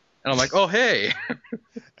unicycle. And I'm like, oh, hey.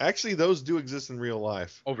 Actually, those do exist in real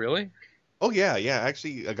life. Oh, really? Oh, yeah.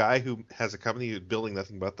 Actually, a guy who has a company building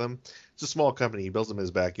nothing but them. It's a small company. He builds them in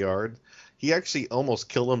his backyard. He actually almost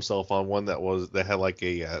killed himself on one that had like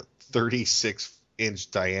a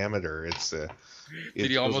 36-inch diameter.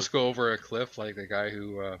 Did he almost go over a cliff like the guy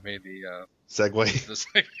who made the Segway? The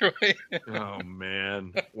Segway. Oh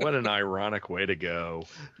man, what an ironic way to go!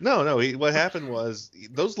 No. What happened was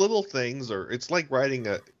those little things it's like riding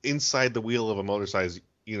inside the wheel of a motorcycle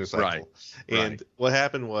unicycle. Right. And what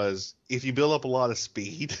happened was if you build up a lot of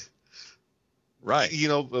speed, right?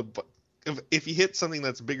 If you hit something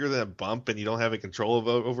that's bigger than a bump and you don't have any control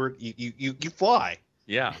over it, you fly.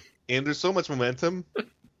 Yeah. And there's so much momentum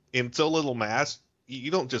in so little mass,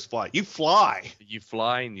 you don't just fly. You fly. You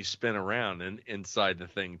fly and you spin around inside the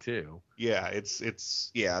thing too. Yeah,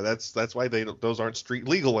 that's why those aren't street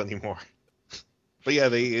legal anymore. But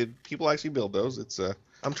yeah, people actually build those.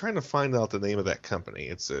 I'm trying to find out the name of that company.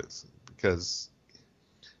 It's because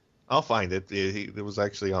I'll find it. It was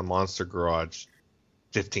actually on Monster Garage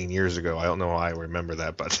 15 years ago. I don't know why I remember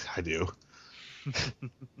that, but I do.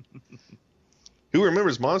 Who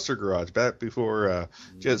remembers Monster Garage back before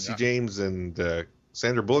Jesse James and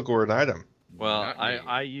Sandra Bullock were an item? Well,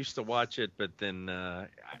 I used to watch it, but then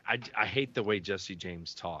I hate the way Jesse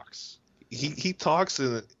James talks. He talks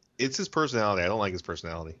and it's his personality. I don't like his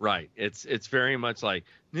personality. Right. It's very much like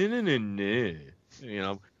no.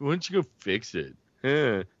 Why don't you go fix it?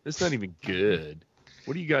 That's not even good.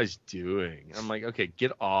 What are you guys doing? I'm like, okay,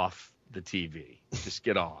 get off the TV. Just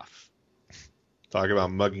get off. Talk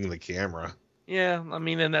about mugging the camera. Yeah, I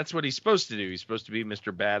mean, and that's what he's supposed to do. He's supposed to be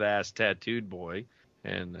Mr. Badass Tattooed Boy.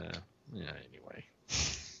 And, anyway.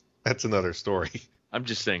 That's another story. I'm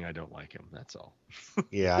just saying I don't like him. That's all.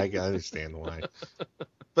 Yeah, I understand why.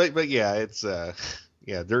 But yeah, it's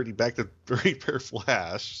back to Dirty Pair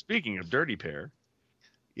Flash. Speaking of Dirty Pair.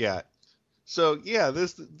 Yeah. So yeah,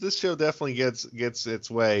 this show definitely gets its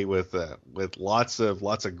way with lots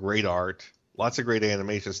of great art, lots of great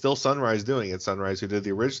animation. Still Sunrise doing it. Sunrise, who did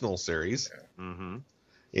the original series. Mm-hmm.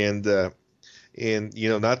 And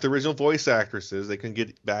not the original voice actresses. They couldn't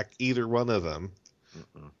get back either one of them.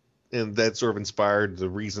 Mm-mm. And that sort of inspired the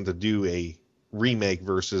reason to do a remake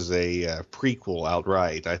versus a prequel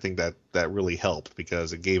outright. I think that really helped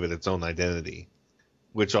because it gave it its own identity,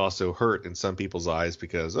 which also hurt in some people's eyes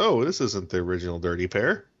because, this isn't the original Dirty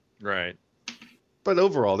Pair. Right. But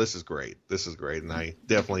overall, this is great. And I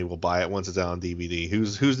definitely will buy it once it's out on DVD.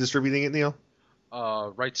 Who's distributing it, Neil?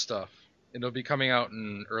 Right Stuff. And it'll be coming out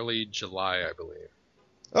in early July, I believe.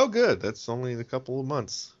 Oh, good. That's only in a couple of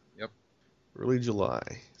months. Yep. Early July.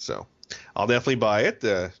 So I'll definitely buy it.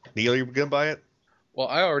 Neil, you going to buy it? Well,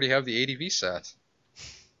 I already have the ADV set.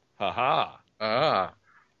 Ha-ha. Ah.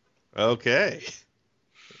 Okay.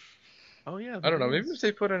 Oh, yeah. I don't know. Maybe if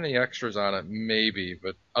they put any extras on it, maybe.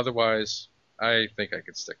 But otherwise, I think I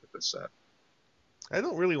could stick with this set. I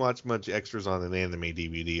don't really watch much extras on an anime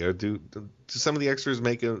DVD. Or do some of the extras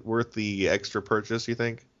make it worth the extra purchase, you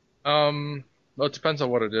think? Well, it depends on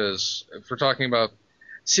what it is. If we're talking about...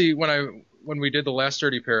 See, when we did the last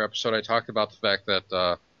Dirty Pair episode, I talked about the fact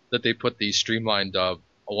that they put the streamlined dub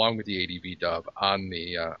along with the ADV dub on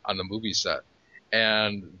the movie set.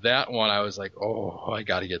 And that one, I was like, oh, I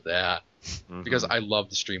got to get that. Mm-hmm. Because I love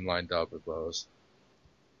the streamlined dub of those.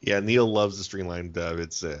 Yeah, Neil loves the streamlined dub.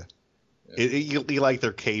 It's you like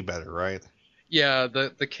their K better, right? Yeah,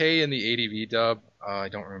 the K in the ADV dub, I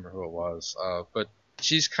don't remember who it was, but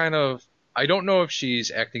she's kind of, I don't know if she's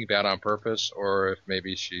acting bad on purpose or if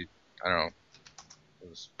maybe she, I don't know,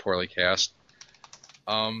 was poorly cast.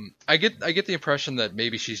 I get the impression that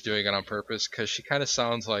maybe she's doing it on purpose because she kind of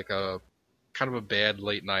sounds like a bad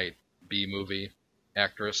late night B movie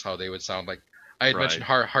actress. How they would sound like. I had mentioned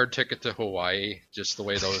Hard Ticket to Hawaii, just the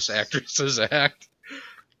way those actresses act.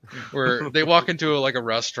 Where they walk into a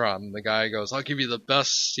restaurant and the guy goes, "I'll give you the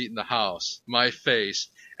best seat in the house, my face,"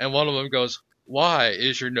 and one of them goes, "Why?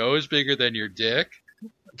 Is your nose bigger than your dick?"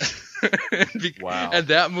 Wow! And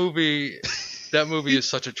that movie is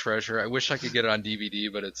such a treasure. I wish I could get it on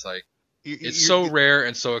DVD, but it's like it's so rare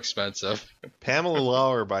and so expensive. Pamela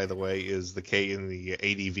Lauer, by the way, is the K in the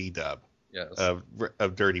ADV dub. Yes.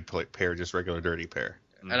 Of Dirty Pair, just regular Dirty Pair.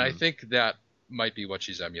 And I think that might be what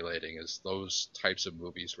she's emulating, is those types of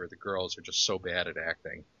movies where the girls are just so bad at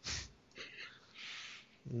acting.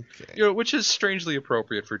 Okay. Which is strangely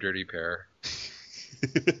appropriate for Dirty Pair.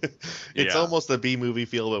 It's almost a B movie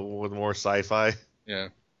feel, but with more sci-fi. Yeah.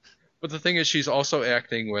 But the thing is, she's also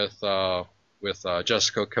acting with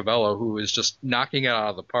Jessica Cavello, who is just knocking it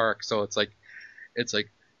out of the park. So it's like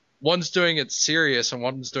one's doing it serious and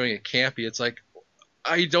one's doing it campy. It's like,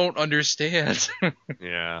 I don't understand.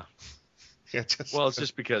 Yeah. Well, it's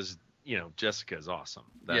just because, Jessica is awesome.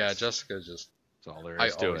 Jessica's just... That's all there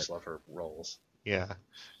is to it. I always love her roles. Yeah.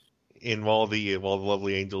 And while the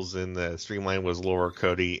Lovely Angels in the Streamline was Laura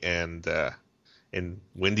Cody and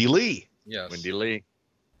Wendy Lee. Yes. Wendy Lee.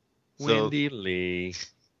 So, Wendy Lee.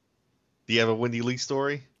 Do you have a Wendy Lee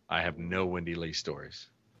story? I have no Wendy Lee stories.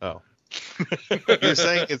 Oh. You're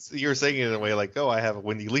saying it in a way like, I have a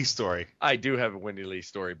Wendy Lee story. I do have a Wendy Lee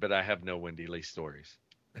story, but I have no Wendy Lee stories.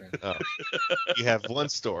 Oh. You have one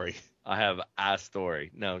story. I have a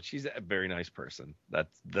story. No, she's a very nice person.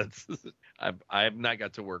 That's I have not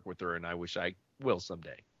got to work with her, and I wish I will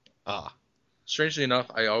someday. Strangely enough,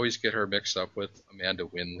 I always get her mixed up with Amanda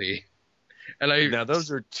Winley. And now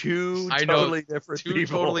those are two totally different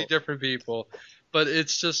people. But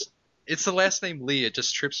it's the last name Lee. It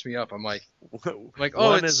just trips me up. I'm like,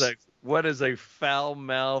 what is a foul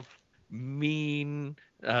mouth, mean,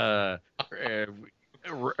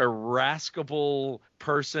 irascible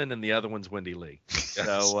person, and the other one's Wendy Lee. Yes.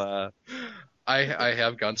 So I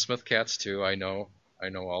have Gunsmith Cats too. I know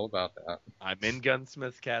all about that. I'm in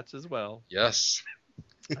Gunsmith Cats as well. Yes.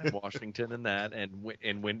 I'm Washington in that, and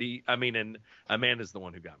Wendy. And Amanda's the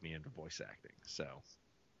one who got me into voice acting. So.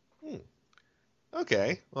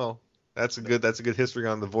 Okay. Well, that's a good history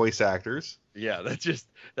on the voice actors. Yeah,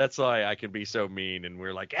 that's why I can be so mean, and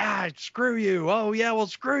we're like, screw you. Oh yeah, well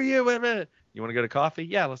screw you. You want to go to coffee?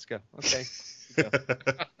 Yeah, let's go. Okay.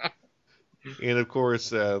 And of course,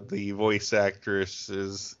 the voice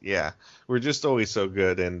actresses, were just always so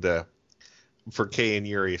good. And for Kay and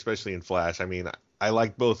Yuri, especially in Flash, I mean, I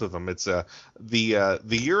like both of them. It's the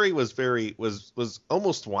Yuri was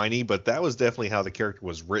almost whiny, but that was definitely how the character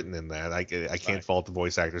was written in that. I can't fault the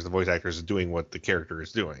voice actors. The voice actors are doing what the character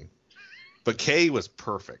is doing. But Kay was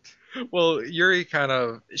perfect. Well, Yuri kind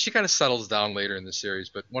of settles down later in the series,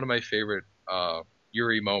 but one of my favorite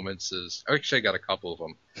Yuri moments is, actually I got a couple of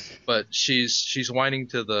them, but she's whining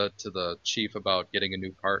to the chief about getting a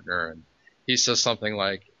new partner, and he says something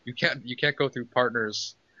like, you can't go through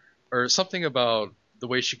partners, or something about the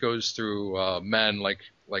way she goes through men, like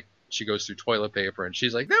she goes through toilet paper, and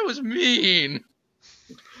she's like, that was mean.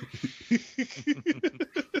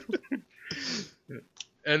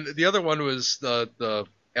 And the other one was the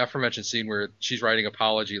aforementioned scene where she's writing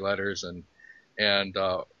apology letters, and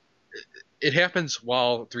it happens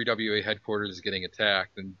while 3WA headquarters is getting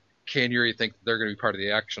attacked, and Kay and Yuri think they're going to be part of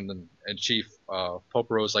the action, and Chief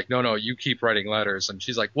Popero is like, no, you keep writing letters, and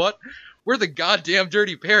she's like, what? We're the goddamn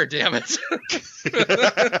dirty pair, damn it.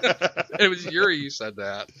 It was Yuri who said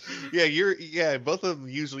that. Yeah, both of them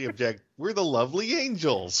usually object. We're the lovely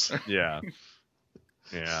angels. Yeah.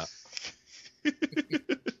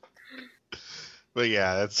 But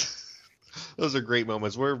yeah, those are great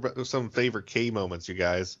moments. What are some favorite K moments, you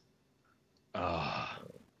guys?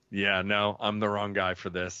 Yeah, no, I'm the wrong guy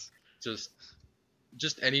for this. Just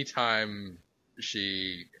any time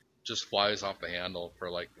she just flies off the handle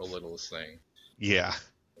for like the littlest thing. Yeah,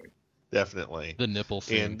 definitely. The nipple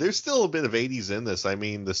thing. And there's still a bit of 80s in this. I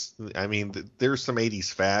mean, there's some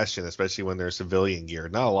 80s fashion, especially when there's civilian gear.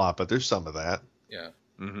 Not a lot, but there's some of that. Yeah.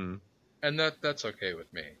 Mm-hmm. And that's okay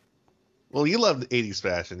with me. Well, you love 80s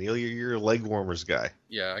fashion. You're a leg warmers guy.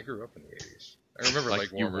 Yeah, I grew up in the 80s. I remember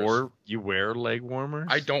leg warmers. You wear leg warmers?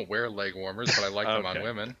 I don't wear leg warmers, but I like them on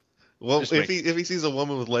women. Well, if he sees a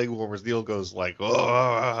woman with leg warmers, Neil goes like,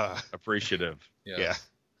 oh. Appreciative. Yeah.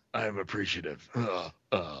 I am appreciative.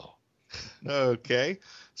 Oh. Okay.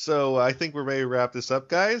 So I think we're ready to wrap this up,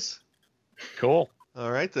 guys. Cool.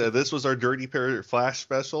 All right. This was our Dirty Pair Flash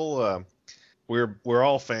special. We're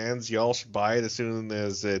all fans. Y'all should buy it as soon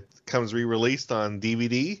as it comes re-released on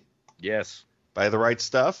DVD. Yes. Buy the right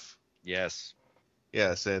stuff. Yes.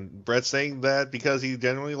 Yes, and Brett's saying that because he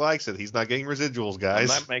generally likes it. He's not getting residuals, guys.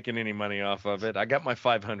 I'm not making any money off of it. I got my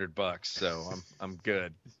 $500, so I'm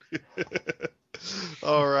good.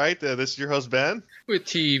 All right, this is your host Ben with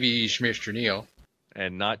TV's Mr. Neil,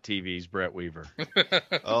 and not TV's Brett Weaver.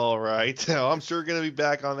 All right, I'm sure going to be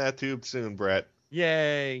back on that tube soon, Brett.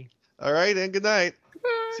 Yay! All right, and good night.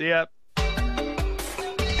 Bye. See ya. Yeah.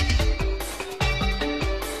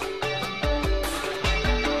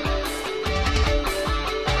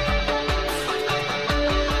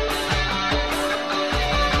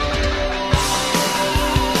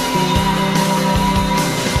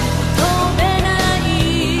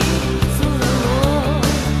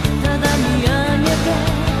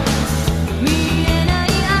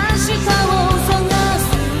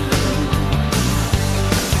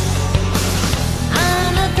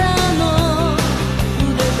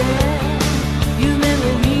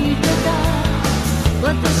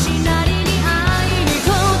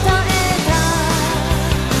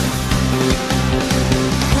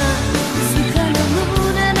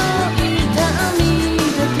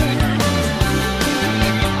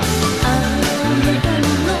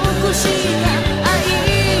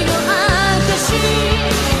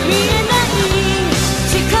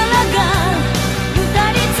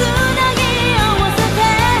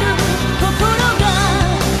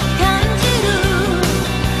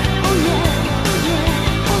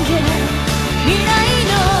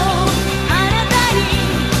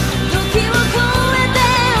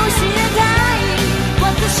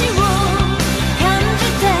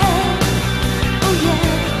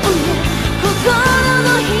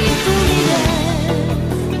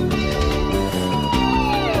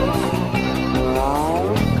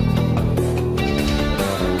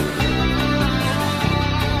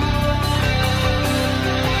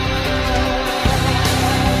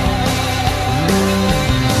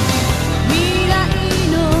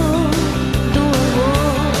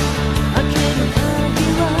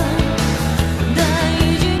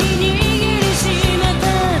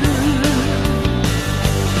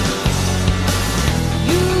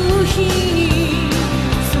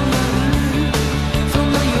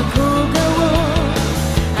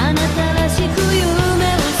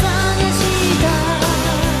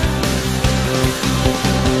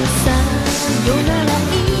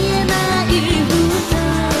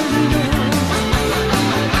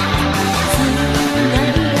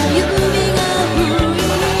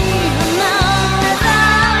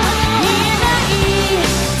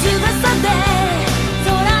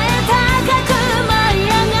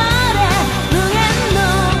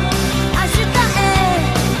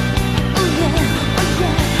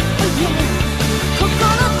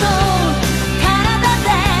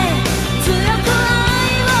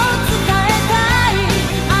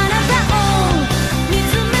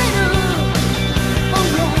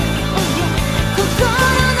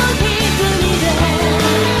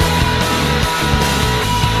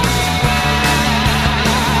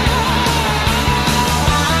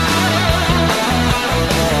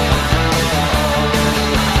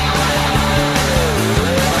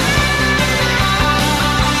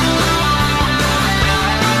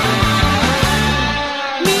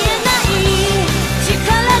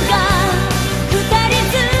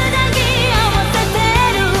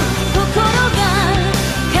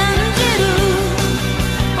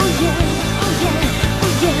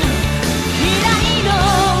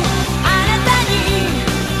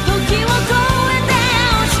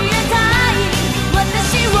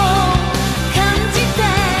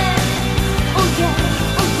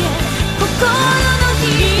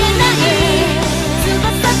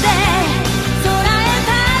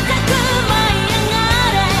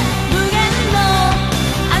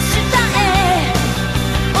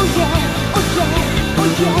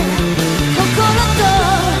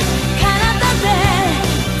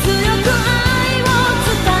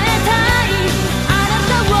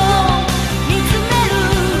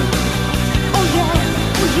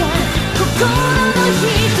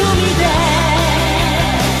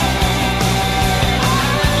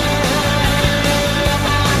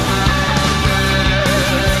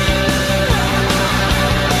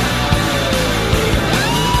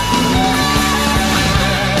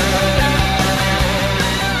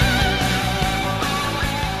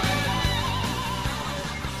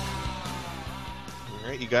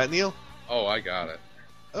 You got it, Neil? Oh, I got it.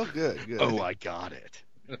 Oh, good. Oh, I got it.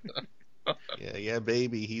 Yeah,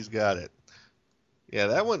 baby, he's got it. Yeah,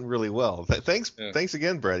 that went really well. Thanks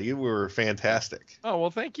again, Brett. You were fantastic. Oh,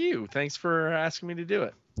 well, thank you. Thanks for asking me to do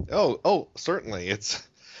it. Oh, certainly.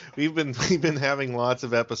 We've been having lots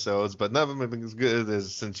of episodes, but none of them have been as good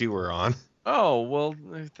as since you were on. Oh, well,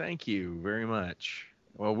 thank you very much.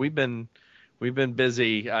 Well, we've been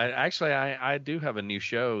busy. I do have a new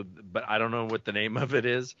show, but I don't know what the name of it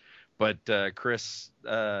is. But Chris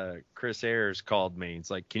Ayers called me. He's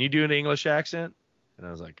like, "Can you do an English accent?" And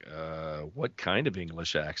I was like, "What kind of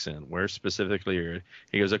English accent? Where specifically?"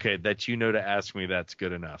 He goes, "Okay, that you know to ask me, that's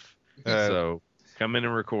good enough. So come in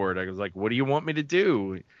and record." I was like, "What do you want me to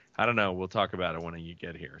do?" I don't know. We'll talk about it when you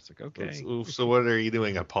get here. It's like, okay. So what are you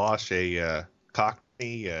doing? A posh, a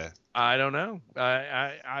cockney? I don't know.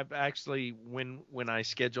 I've actually, when I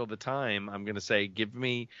schedule the time, I'm going to say, give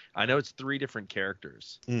me, I know it's 3 different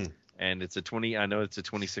characters and I know it's a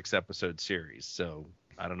 26 episode series. So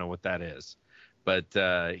I don't know what that is, but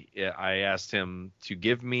I asked him to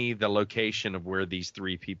give me the location of where these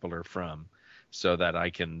 3 people are from so that I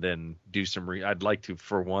can then do some, I'd like to,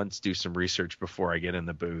 for once, do some research before I get in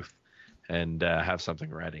the booth and have something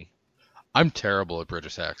ready. I'm terrible at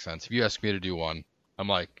British accents. If you ask me to do one, I'm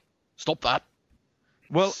like, stop that.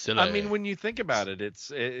 Well, Silly. I mean, when you think about it,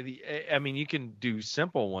 I mean, you can do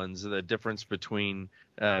simple ones. The difference between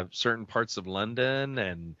certain parts of London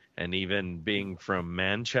and even being from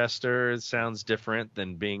Manchester, it sounds different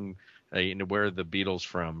than being, where are the Beatles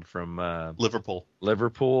from Liverpool.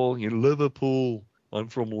 Liverpool. Liverpool. I'm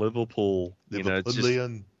from Liverpool.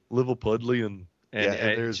 Liverpudlian. Liverpudlian. And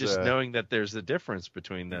there's just knowing that there's a difference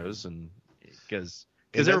between those, and because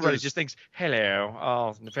everybody just thinks, "Hello,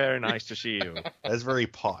 oh, very nice to see you." That's very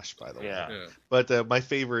posh, by the way. Yeah. But my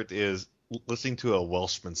favorite is listening to a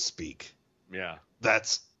Welshman speak. Yeah.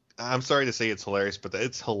 I'm sorry to say it's hilarious, but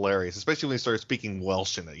it's hilarious, especially when they start speaking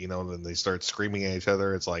Welsh in it. Then they start screaming at each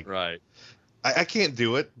other. It's like, right. I can't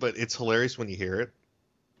do it, but it's hilarious when you hear it.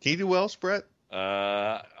 Can you do Welsh, Brett?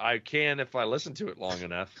 I can if I listen to it long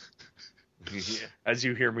enough. As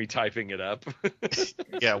you hear me typing it up.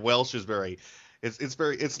 Yeah, Welsh is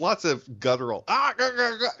it's lots of guttural.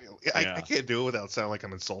 I can't do it without sounding like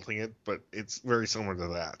I'm insulting it, but it's very similar to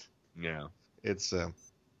that. Yeah. It's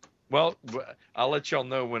well, I'll let y'all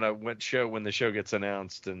know when the show gets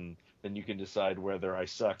announced, and then you can decide whether I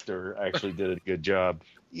sucked or actually did a good job.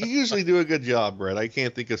 You usually do a good job, Brett. I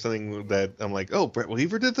can't think of something that I'm like, oh, Brett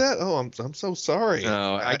Weaver did that? Oh, I'm so sorry.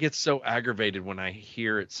 No, I get so aggravated when I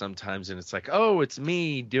hear it sometimes, and it's like, oh, it's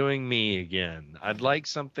me doing me again. I'd like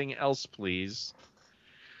something else, please.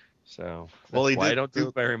 So that's why I don't do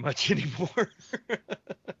it very much anymore.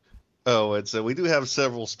 Oh, we do have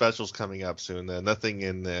several specials coming up soon. Nothing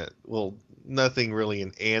really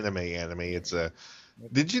in anime. It's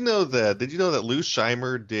Did you know that Lou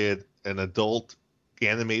Scheimer did an adult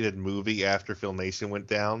animated movie after Filmation went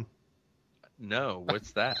down? No,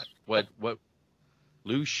 what's that? What?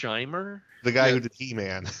 Lou Scheimer? The guy who did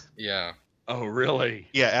He-Man. Yeah. Oh, really?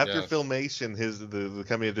 Yeah, after Filmation, the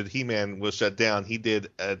company that did He-Man was shut down. He did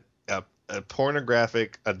a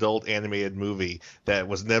pornographic adult animated movie that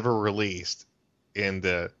was never released, and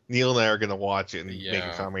Neil and I are going to watch it and make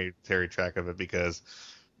a commentary track of it, because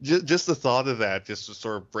just the thought of that just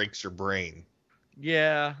sort of breaks your brain.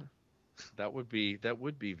 Yeah, that would be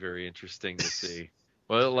very interesting to see.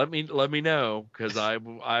 Well, let me know, because I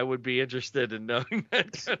would be interested in knowing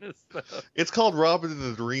that kind of stuff. It's called Robin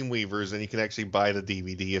and the Dreamweavers, and you can actually buy the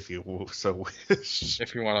DVD if you so wish.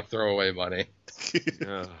 If you want to throw away money.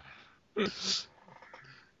 Yeah.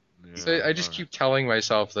 So I just keep telling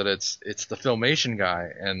myself that it's the Filmation guy,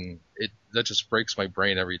 and that just breaks my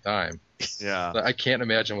brain every time. Yeah. I can't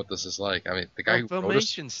imagine what this is like. I mean, the guy who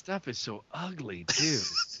Filmation stuff is so ugly too.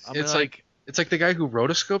 It's like the guy who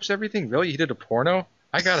rotoscopes everything. Really, he did a porno?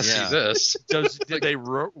 I gotta see this. Did they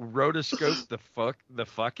rotoscope the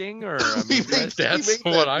fucking, or I mean, that's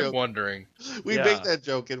what I'm wondering. We make that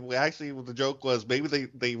joke, and the joke was maybe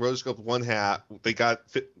they rotoscoped one half. They got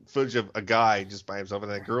footage of a guy just by himself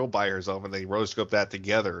and a girl by herself, and they rotoscoped that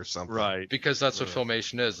together or something. Right. Because that's what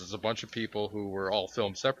Filmation is. It's a bunch of people who were all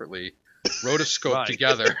filmed separately, rotoscoped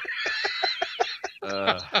together.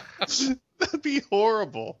 That'd be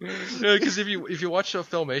horrible. Because if you watch a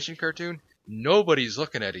Filmation cartoon, nobody's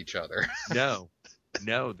looking at each other. No,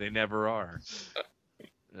 they never are.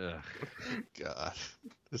 Ugh. God.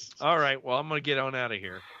 All right, well, I'm gonna get on out of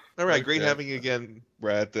here. All right, great having you again,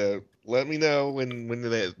 Brad. Let me know when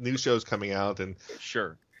the new show's coming out, and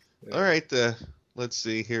sure. All right, let's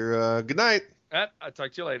see here. Good night. I'll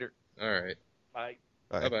talk to you later. All right. Bye.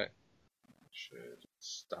 Bye. Should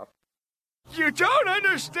stop. You don't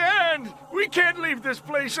understand! We can't leave this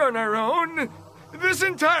place on our own! This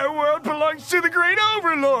entire world belongs to the Great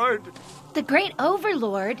Overlord! The Great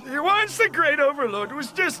Overlord? Once the Great Overlord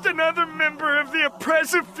was just another member of the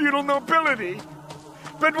oppressive feudal nobility.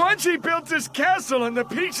 But once he built his castle on the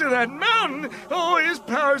peaks of that mountain, his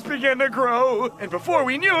powers began to grow. And before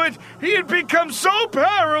we knew it, he had become so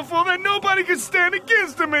powerful that nobody could stand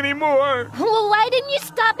against him anymore. Well, why didn't you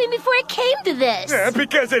stop him before it came to this?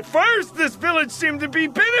 Because at first, this village seemed to be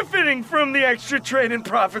benefiting from the extra trade and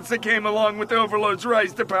profits that came along with the Overlord's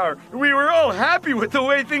rise to power. We were all happy with the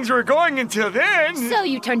way things were going until then. So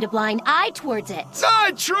you turned a blind eye towards it.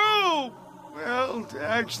 Not true! Well,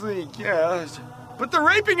 actually, yes. But the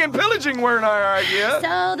raping and pillaging weren't our idea.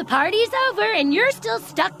 So the party's over and you're still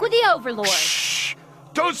stuck with the Overlord. Shh!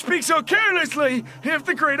 Don't speak so carelessly. If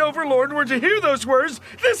the Great Overlord were to hear those words,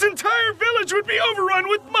 this entire village would be overrun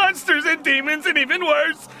with monsters and demons and even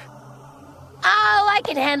worse. Oh, I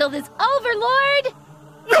can handle this Overlord.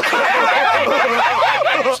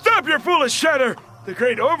 Stop your foolish chatter. The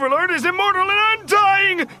Great Overlord is immortal and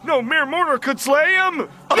undying. No mere mortal could slay him.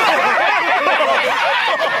 The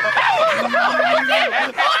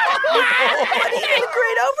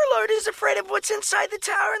Great Overlord is afraid of what's inside the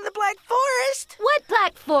tower in the Black Forest. What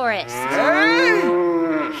Black Forest? Hey!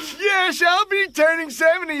 Yes, I'll be turning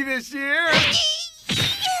 70 this year.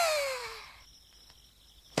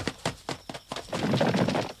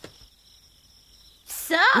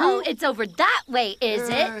 So, it's over that way, is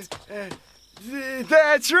it?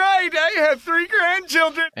 That's right, I have 3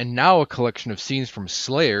 grandchildren. And now a collection of scenes from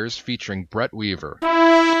Slayers featuring Brett Weaver.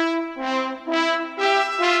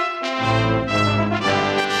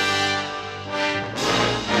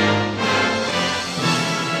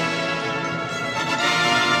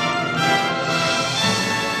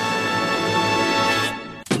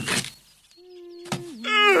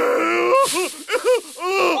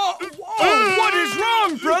 What is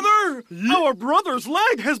wrong, brother? Our brother's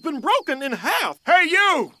leg has been broken in half. Hey,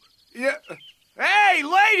 you! Yeah. Hey,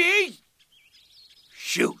 lady!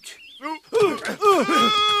 Shoot.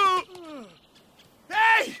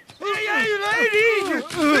 Hey! Hey, lady!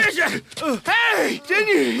 Hey! Didn't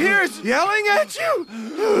you hear us yelling at you?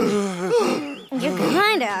 You're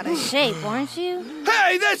kinda out of shape, aren't you?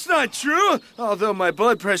 Hey, that's not true! Although my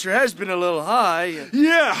blood pressure has been a little high.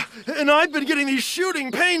 Yeah, and I've been getting these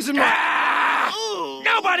shooting pains in my...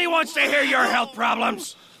 Nobody wants to hear your health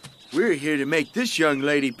problems! We're here to make this young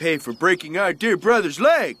lady pay for breaking our dear brother's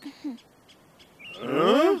leg.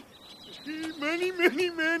 Huh? Money.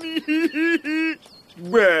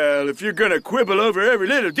 Well, if you're gonna quibble over every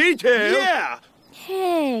little detail... Yeah!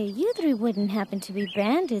 Hey, you 3 wouldn't happen to be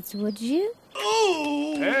bandits, would you?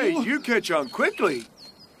 Oh! Hey, you catch on quickly.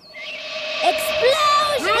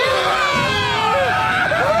 Explosion!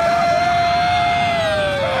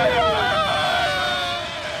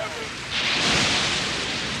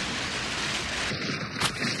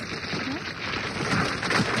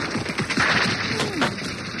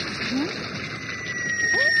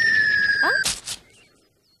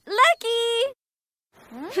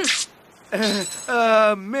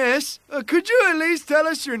 Miss, could you at least tell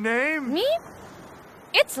us your name? Me?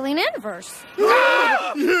 It's Lena Inverse. You're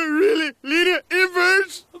really Lena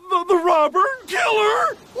Inverse? The robber?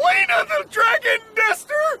 Killer? Lena the Dragon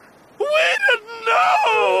Nester? We didn't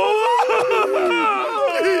know!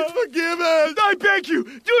 Please forgive us! I beg you,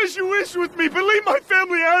 do as you wish with me, but leave my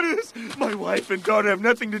family out of this. My wife and daughter have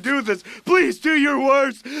nothing to do with this. Please do your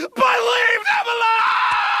worst, but leave them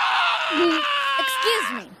alone!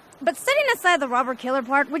 Excuse me, but setting aside the robber-killer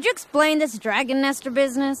part, would you explain this Dragon Nester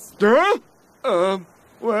business? Huh?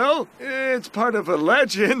 Well, it's part of a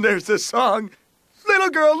legend. There's a song.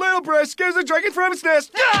 Little girl, little breast, scares a dragon from its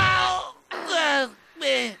nest.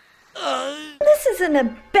 This isn't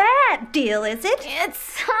a bad deal, is it? It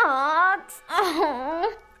sucks. Oh.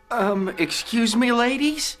 Excuse me,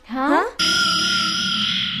 ladies? Huh?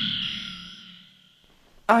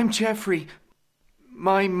 I'm Jeffrey.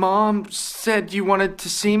 My mom said you wanted to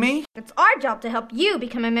see me? It's our job to help you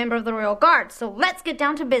become a member of the Royal Guard, so let's get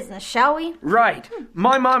down to business, shall we? Right.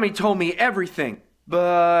 My mommy told me everything.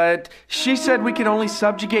 But she said we can only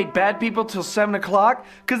subjugate bad people till 7 o'clock,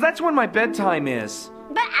 because that's when my bedtime is.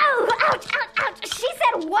 But ouch! She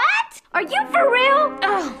said what? Are you for real?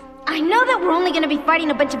 Oh, I know that we're only going to be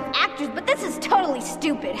fighting a bunch of actors, but this is totally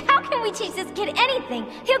stupid. How can we teach this kid anything?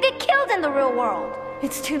 He'll get killed in the real world.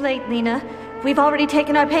 It's too late, Lena. We've already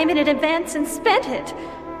taken our payment in advance and spent it.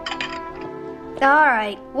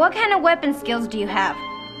 Alright, what kind of weapon skills do you have?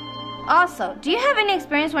 Also, do you have any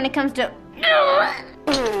experience when it comes to...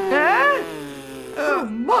 Oh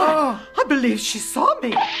my! I believe she saw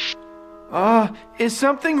me. Is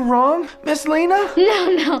something wrong, Miss Lena?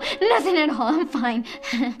 No, nothing at all. I'm fine.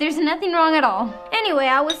 There's nothing wrong at all. Anyway,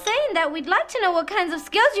 I was saying that we'd like to know what kinds of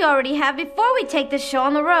skills you already have before we take this show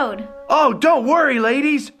on the road. Oh, don't worry,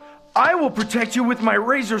 ladies. I will protect you with my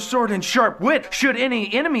razor sword and sharp wit should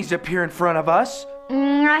any enemies appear in front of us.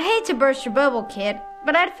 I hate to burst your bubble, kid,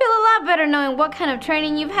 but I'd feel a lot better knowing what kind of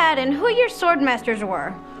training you've had and who your swordmasters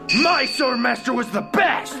were. My swordmaster was the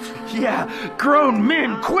best! Yeah, grown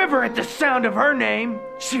men quiver at the sound of her name.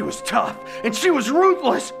 She was tough, and she was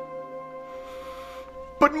ruthless.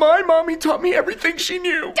 But my mommy taught me everything she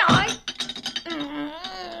knew.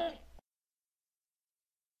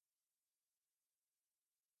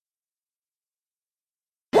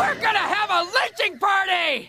 We're gonna have a lynching party!